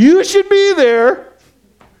 9:30. You should be there.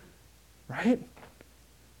 Right?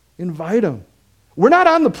 Invite them. We're not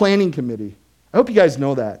on the planning committee. I hope you guys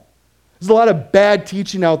know that. There's a lot of bad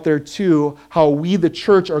teaching out there too, how we, the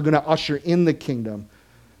church, are going to usher in the kingdom.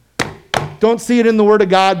 Don't see it in the Word of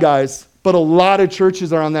God, guys, but a lot of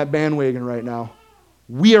churches are on that bandwagon right now.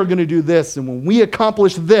 We are going to do this, and when we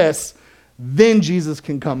accomplish this, then Jesus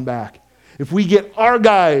can come back. If we get our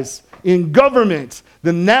guys in government,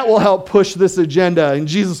 then that will help push this agenda, and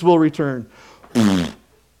Jesus will return.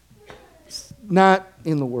 Not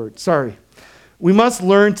in the Word. Sorry. We must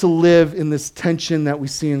learn to live in this tension that we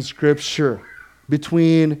see in Scripture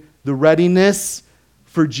between the readiness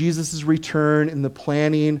for Jesus' return and the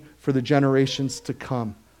planning for the generations to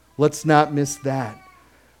come. Let's not miss that.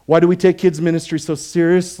 Why do we take kids' ministry so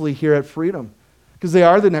seriously here at Freedom? Because they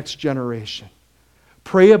are the next generation.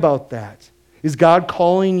 Pray about that. Is God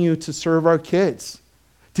calling you to serve our kids?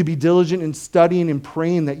 To be diligent in studying and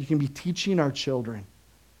praying that you can be teaching our children?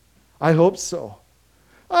 I hope so.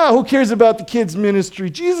 Oh, who cares about the kids' ministry?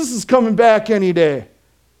 Jesus is coming back any day.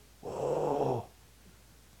 Whoa.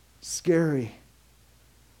 Scary.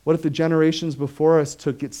 What if the generations before us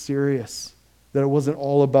took it serious? That it wasn't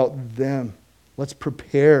all about them. Let's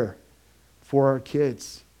prepare for our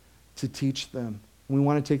kids to teach them. We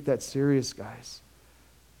want to take that serious, guys.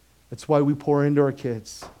 That's why we pour into our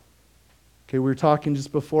kids. Okay, we were talking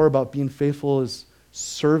just before about being faithful as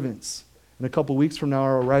servants. In a couple weeks from now,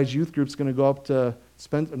 our Rise Youth Group is going to go up to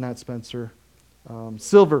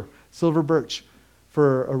Silver Birch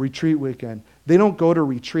for a retreat weekend. They don't go to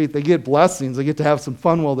retreat. They get blessings. They get to have some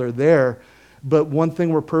fun while they're there. But one thing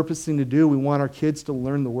we're purposing to do, we want our kids to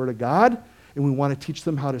learn the Word of God, and we want to teach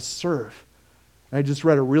them how to serve. And I just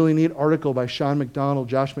read a really neat article by Sean McDonald,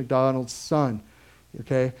 Josh McDonald's son.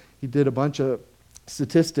 Okay, he did a bunch of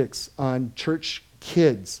statistics on church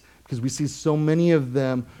kids, because we see so many of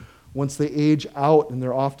them, once they age out and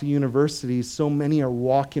they're off to university, so many are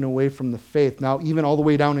walking away from the faith. Now, even all the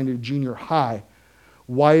way down into junior high.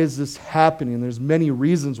 Why is this happening? There's many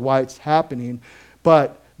reasons why it's happening,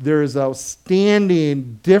 but there is a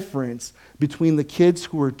outstanding difference between the kids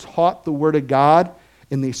who were taught the Word of God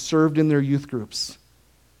and they served in their youth groups.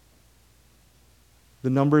 The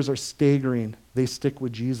numbers are staggering. They stick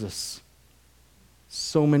with Jesus.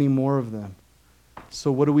 So many more of them.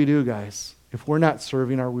 So what do we do, guys? If we're not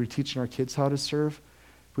serving, are we teaching our kids how to serve?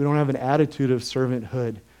 If we don't have an attitude of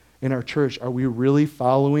servanthood in our church, are we really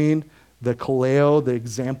following the kaleo, the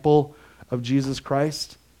example of Jesus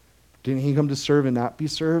Christ? Didn't he come to serve and not be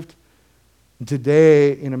served? And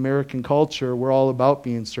today, in American culture, we're all about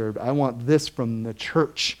being served. I want this from the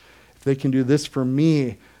church. If they can do this for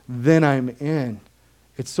me, then I'm in.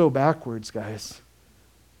 It's so backwards, guys.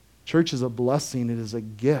 Church is a blessing. It is a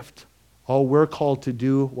gift. all we're called to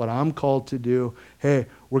do, what I'm called to do, hey,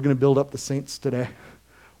 we're going to build up the saints today.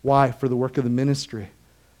 Why? For the work of the ministry.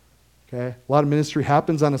 Okay? A lot of ministry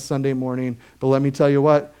happens on a Sunday morning, but let me tell you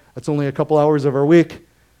what, that's only a couple hours of our week.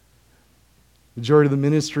 Majority of the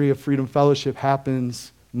ministry of Freedom Fellowship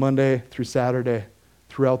happens Monday through Saturday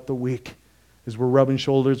throughout the week as we're rubbing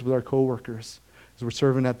shoulders with our coworkers, as we're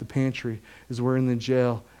serving at the pantry, as we're in the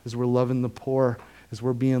jail, as we're loving the poor, as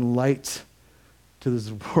we're being light to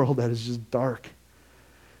this world that is just dark.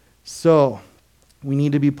 So we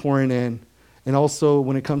need to be pouring in. And also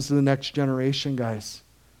when it comes to the next generation, guys,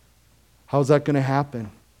 how's that going to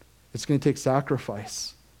happen? It's going to take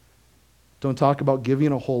sacrifice. Don't talk about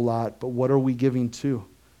giving a whole lot, but what are we giving to?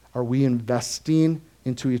 Are we investing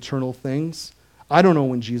into eternal things? I don't know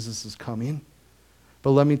when Jesus is coming,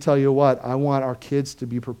 but let me tell you what, I want our kids to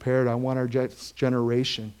be prepared. I want our next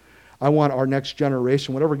generation. I want our next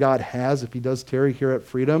generation, whatever God has, if he does tarry here at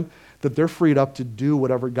Freedom, that they're freed up to do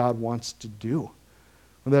whatever God wants to do.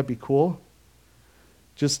 Wouldn't that be cool?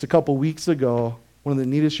 Just a couple weeks ago, one of the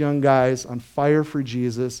neatest young guys on fire for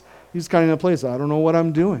Jesus, he's kind of in a place, I don't know what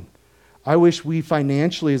I'm doing. I wish we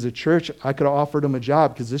financially as a church, I could have offered him a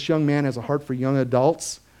job because this young man has a heart for young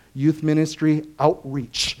adults, youth ministry,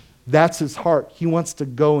 outreach. That's his heart. He wants to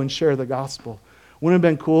go and share the gospel. Wouldn't it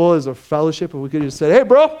have been cool as a fellowship if we could have just said, hey,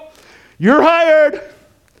 bro, you're hired.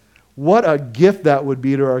 What a gift that would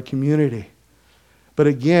be to our community. But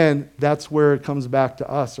again, that's where it comes back to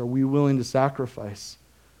us. Are we willing to sacrifice?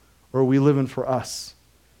 Or are we living for us?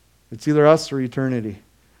 It's either us or eternity.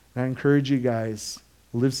 And I encourage you guys,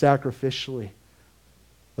 live sacrificially.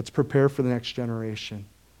 Let's prepare for the next generation.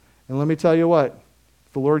 And let me tell you what,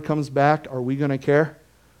 if the Lord comes back, are we going to care?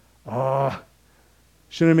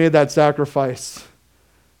 Shouldn't have made that sacrifice.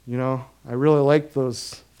 You know, I really liked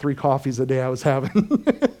those 3 coffees a day I was having.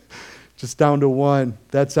 Just down to 1.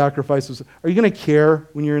 That sacrifice was... Are you going to care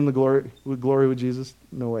when you're in the glory with Jesus?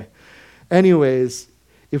 No way. Anyways,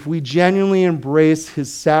 if we genuinely embrace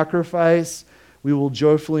his sacrifice, we will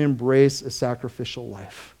joyfully embrace a sacrificial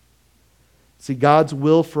life. See, God's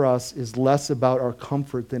will for us is less about our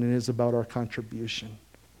comfort than it is about our contribution.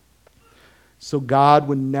 So God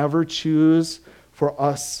would never choose for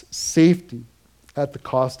us safety at the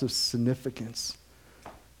cost of significance.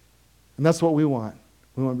 And that's what we want.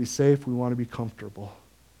 We want to be safe. We want to be comfortable.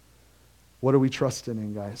 What are we trusting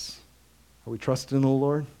in, guys? Are we trusting in the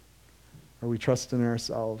Lord? Are we trusting in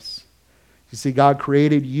ourselves? You see, God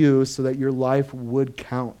created you so that your life would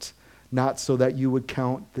count, not so that you would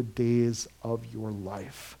count the days of your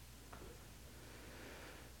life.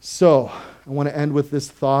 So, I want to end with this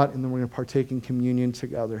thought, and then we're going to partake in communion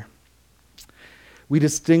together. We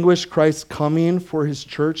distinguish Christ's coming for his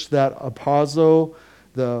church, that apazo,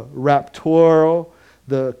 the raptoro,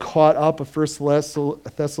 the caught up of 1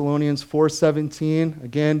 Thessalonians 4:17.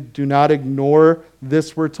 Again, do not ignore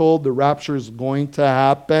this, we're told. The rapture is going to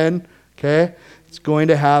happen. Okay? It's going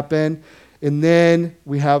to happen. And then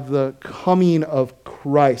we have the coming of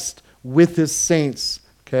Christ with his saints.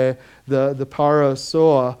 Okay? The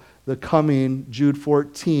parasoa, the coming, Jude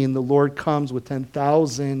 14, the Lord comes with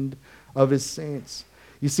 10,000 of his saints.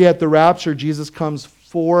 You see, at the rapture, Jesus comes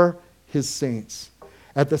for his saints.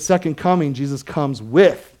 At the second coming, Jesus comes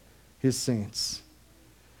with his saints.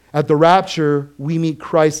 At the rapture, we meet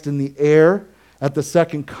Christ in the air. At the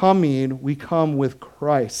second coming, we come with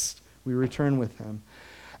Christ. We return with him.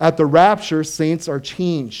 At the rapture, saints are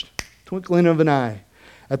changed, twinkling of an eye.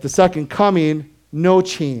 At the second coming, no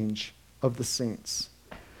change of the saints.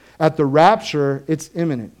 At the rapture, it's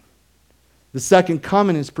imminent. The second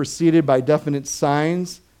coming is preceded by definite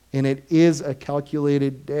signs, and it is a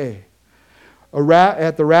calculated day.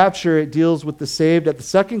 At the rapture, it deals with the saved. At the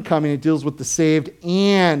second coming, it deals with the saved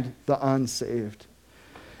and the unsaved.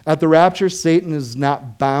 At the rapture, Satan is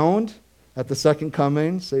not bound. At the second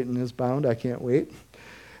coming, Satan is bound. I can't wait.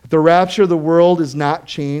 At the rapture, the world is not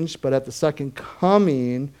changed, but at the second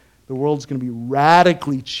coming, the world's going to be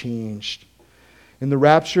radically changed. In the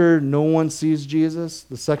rapture, no one sees Jesus.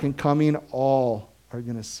 The second coming, all are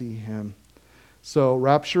going to see him. So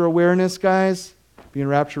rapture awareness, guys, being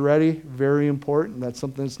rapture ready, very important. That's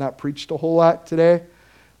something that's not preached a whole lot today,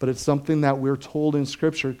 but it's something that we're told in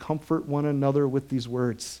Scripture. Comfort one another with these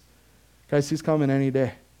words. Guys, he's coming any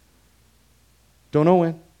day. Don't know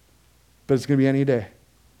when, but it's going to be any day.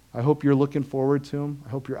 I hope you're looking forward to him. I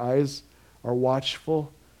hope your eyes are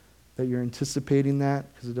watchful, that you're anticipating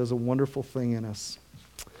that, because it does a wonderful thing in us.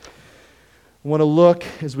 I want to look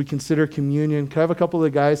as we consider communion. Can I have a couple of the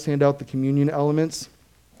guys hand out the communion elements?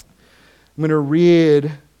 I'm going to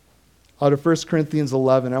read out of 1 Corinthians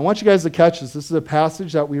 11. I want you guys to catch this. This is a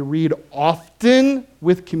passage that we read often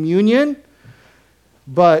with communion,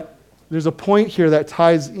 but there's a point here that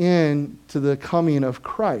ties in to the coming of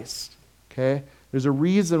Christ, okay? There's a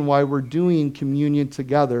reason why we're doing communion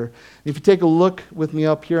together. If you take a look with me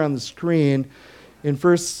up here on the screen, in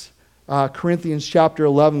 1 Corinthians chapter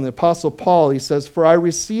 11, the Apostle Paul, he says, "For I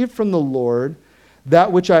received from the Lord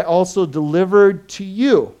that which I also delivered to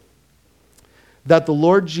you, that the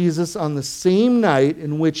Lord Jesus, on the same night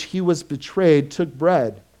in which he was betrayed, took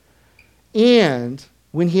bread. And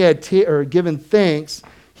when he had given thanks,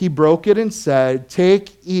 he broke it and said,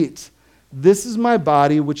 'Take, eat. This is my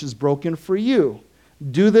body, which is broken for you.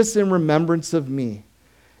 Do this in remembrance of me.'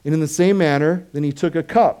 And in the same manner, then he took a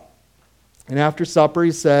cup. And after supper,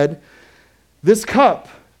 he said, 'This cup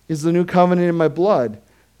is the new covenant in my blood.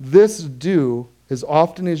 This do as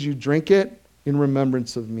often as you drink it in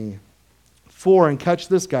remembrance of me.' For," and catch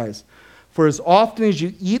this, guys, "for as often as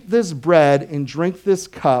you eat this bread and drink this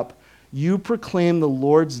cup, you proclaim the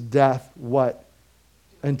Lord's death," what?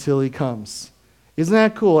 "Until he comes." Isn't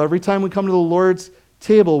that cool? Every time we come to the Lord's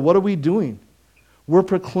table, what are we doing? We're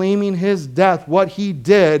proclaiming his death, what he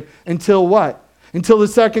did, until what? Until the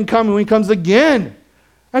second coming, when he comes again.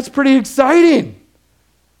 That's pretty exciting.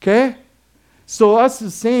 Okay? So us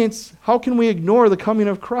as saints, how can we ignore the coming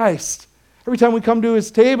of Christ? Every time we come to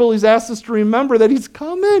his table, he's asked us to remember that he's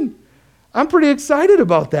coming. I'm pretty excited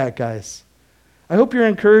about that, guys. I hope you're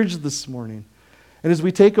encouraged this morning. And as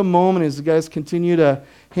we take a moment, as the guys continue to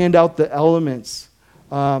hand out the elements,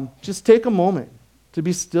 just take a moment to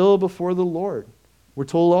be still before the Lord. We're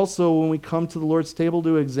told also when we come to the Lord's table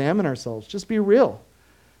to examine ourselves. Just be real.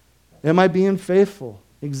 Am I being faithful?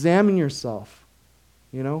 Examine yourself.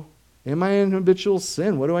 You know, am I in habitual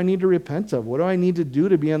sin? What do I need to repent of? What do I need to do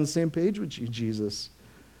to be on the same page with you, Jesus?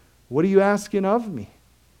 What are you asking of me?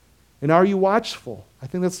 And are you watchful? I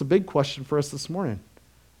think that's the big question for us this morning.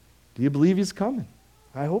 Do you believe he's coming?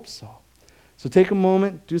 I hope so. So take a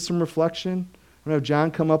moment, do some reflection. I'm going to have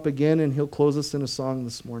John come up again, and he'll close us in a song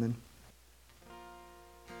this morning.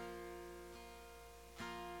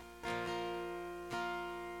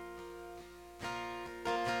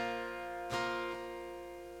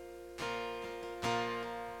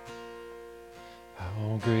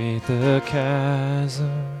 How great the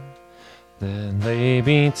chasm that lay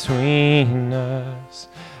between us,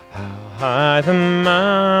 how high the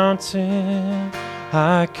mountain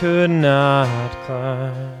I could not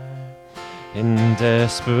climb. In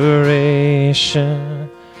desperation,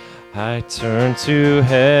 I turned to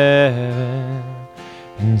heaven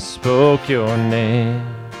and spoke your name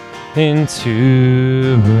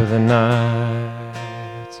into the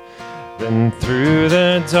night. Then through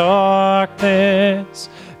the darkness,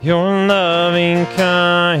 your loving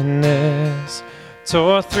kindness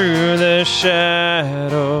tore through the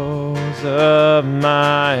shadows of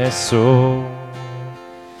my soul.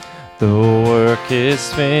 The work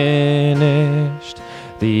is finished,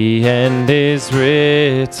 the end is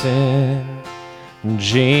written.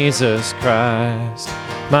 Jesus Christ,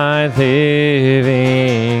 my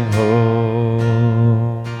living hope.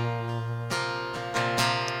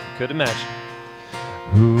 Could imagine.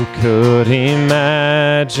 Who could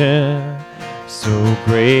imagine so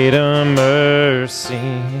great a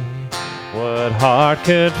mercy? What heart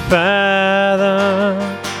could fathom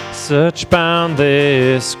such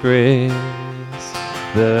boundless grace?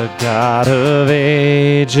 The God of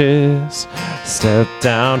ages stepped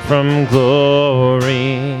down from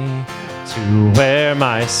glory to wear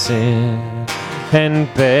my sin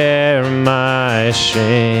and bear my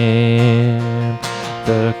shame.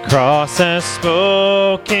 The cross has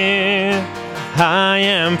spoken, I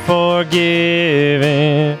am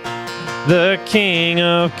forgiven. The King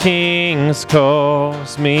of Kings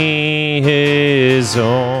calls me his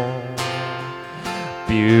own.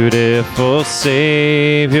 Beautiful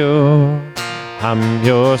Savior, I'm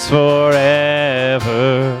yours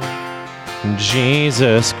forever.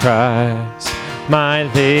 Jesus Christ, my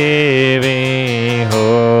living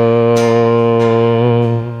hope.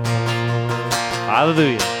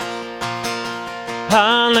 Hallelujah.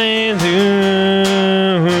 Hallelujah.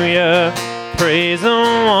 Praise the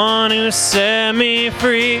one who set me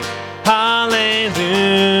free. Hallelujah.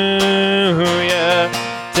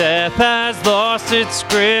 Death has lost its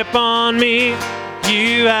grip on me.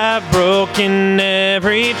 You have broken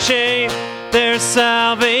every chain. There's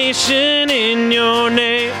salvation in your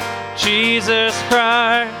name. Jesus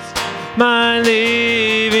Christ, my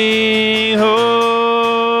living hope.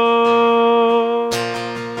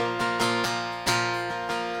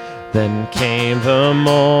 Then came the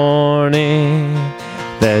morning,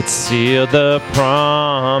 that sealed the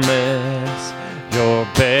promise. Your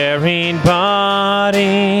bearing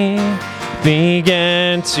body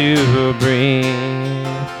began to breathe.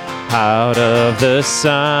 Out of the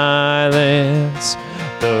silence,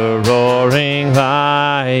 the roaring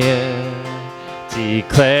lion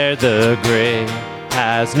declared the grave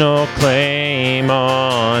has no claim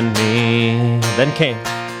on me. Then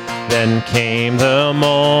came the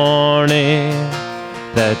morning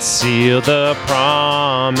that sealed the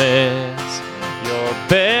promise. Your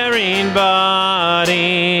bearing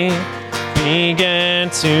body began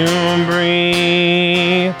to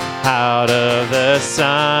breathe. Out of the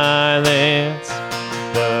silence,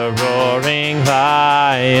 the roaring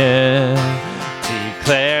lion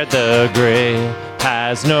declared the grave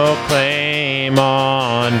has no claim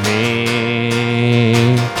on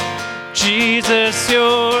me. Jesus,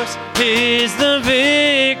 yours is the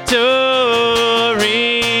victory.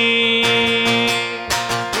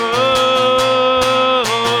 Oh,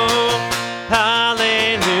 hallelujah.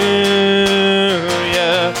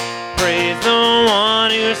 Praise the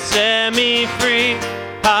one who set me free.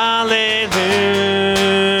 Hallelujah.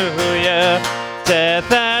 Death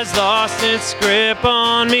has lost its grip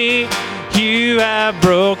on me. You have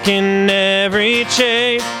broken every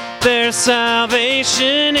chain. There's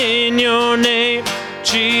salvation in your name,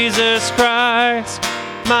 Jesus Christ,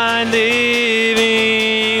 my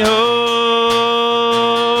living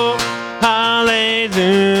hope. Hallelujah.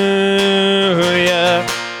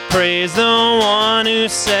 Praise the one who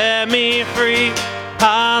set me free.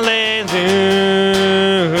 Hallelujah.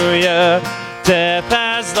 Death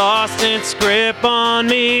has lost its grip on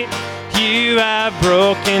me. You have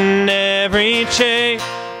broken every chain.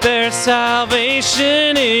 There's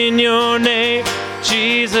salvation in your name,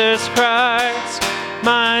 Jesus Christ,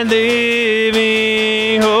 my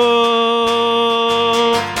living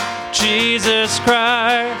hope. Jesus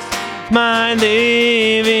Christ, my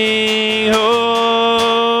living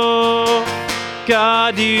hope.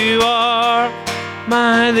 God, you are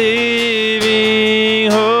my living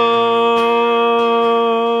hope.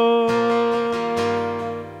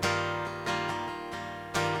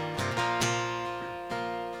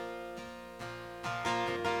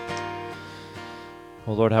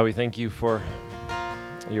 Oh Lord, how we thank you for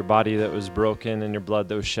your body that was broken and your blood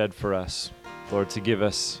that was shed for us. Lord, to give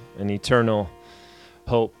us an eternal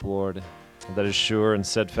hope, Lord, that is sure and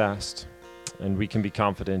steadfast, and we can be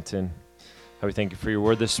confident in. How we thank you for your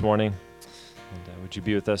word this morning. And would you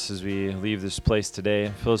be with us as we leave this place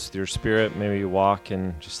today? Fill us with your spirit. May we walk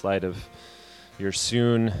in just light of your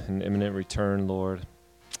soon and imminent return, Lord.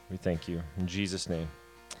 We thank you. In Jesus' name,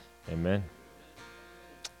 amen.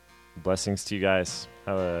 Blessings to you guys.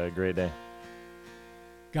 Have a great day.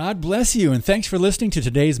 God bless you, and thanks for listening to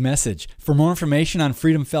today's message. For more information on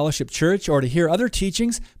Freedom Fellowship Church or to hear other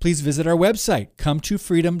teachings, please visit our website,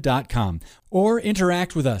 cometofreedom.com, or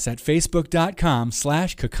interact with us at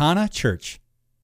facebook.com/Kakana Church.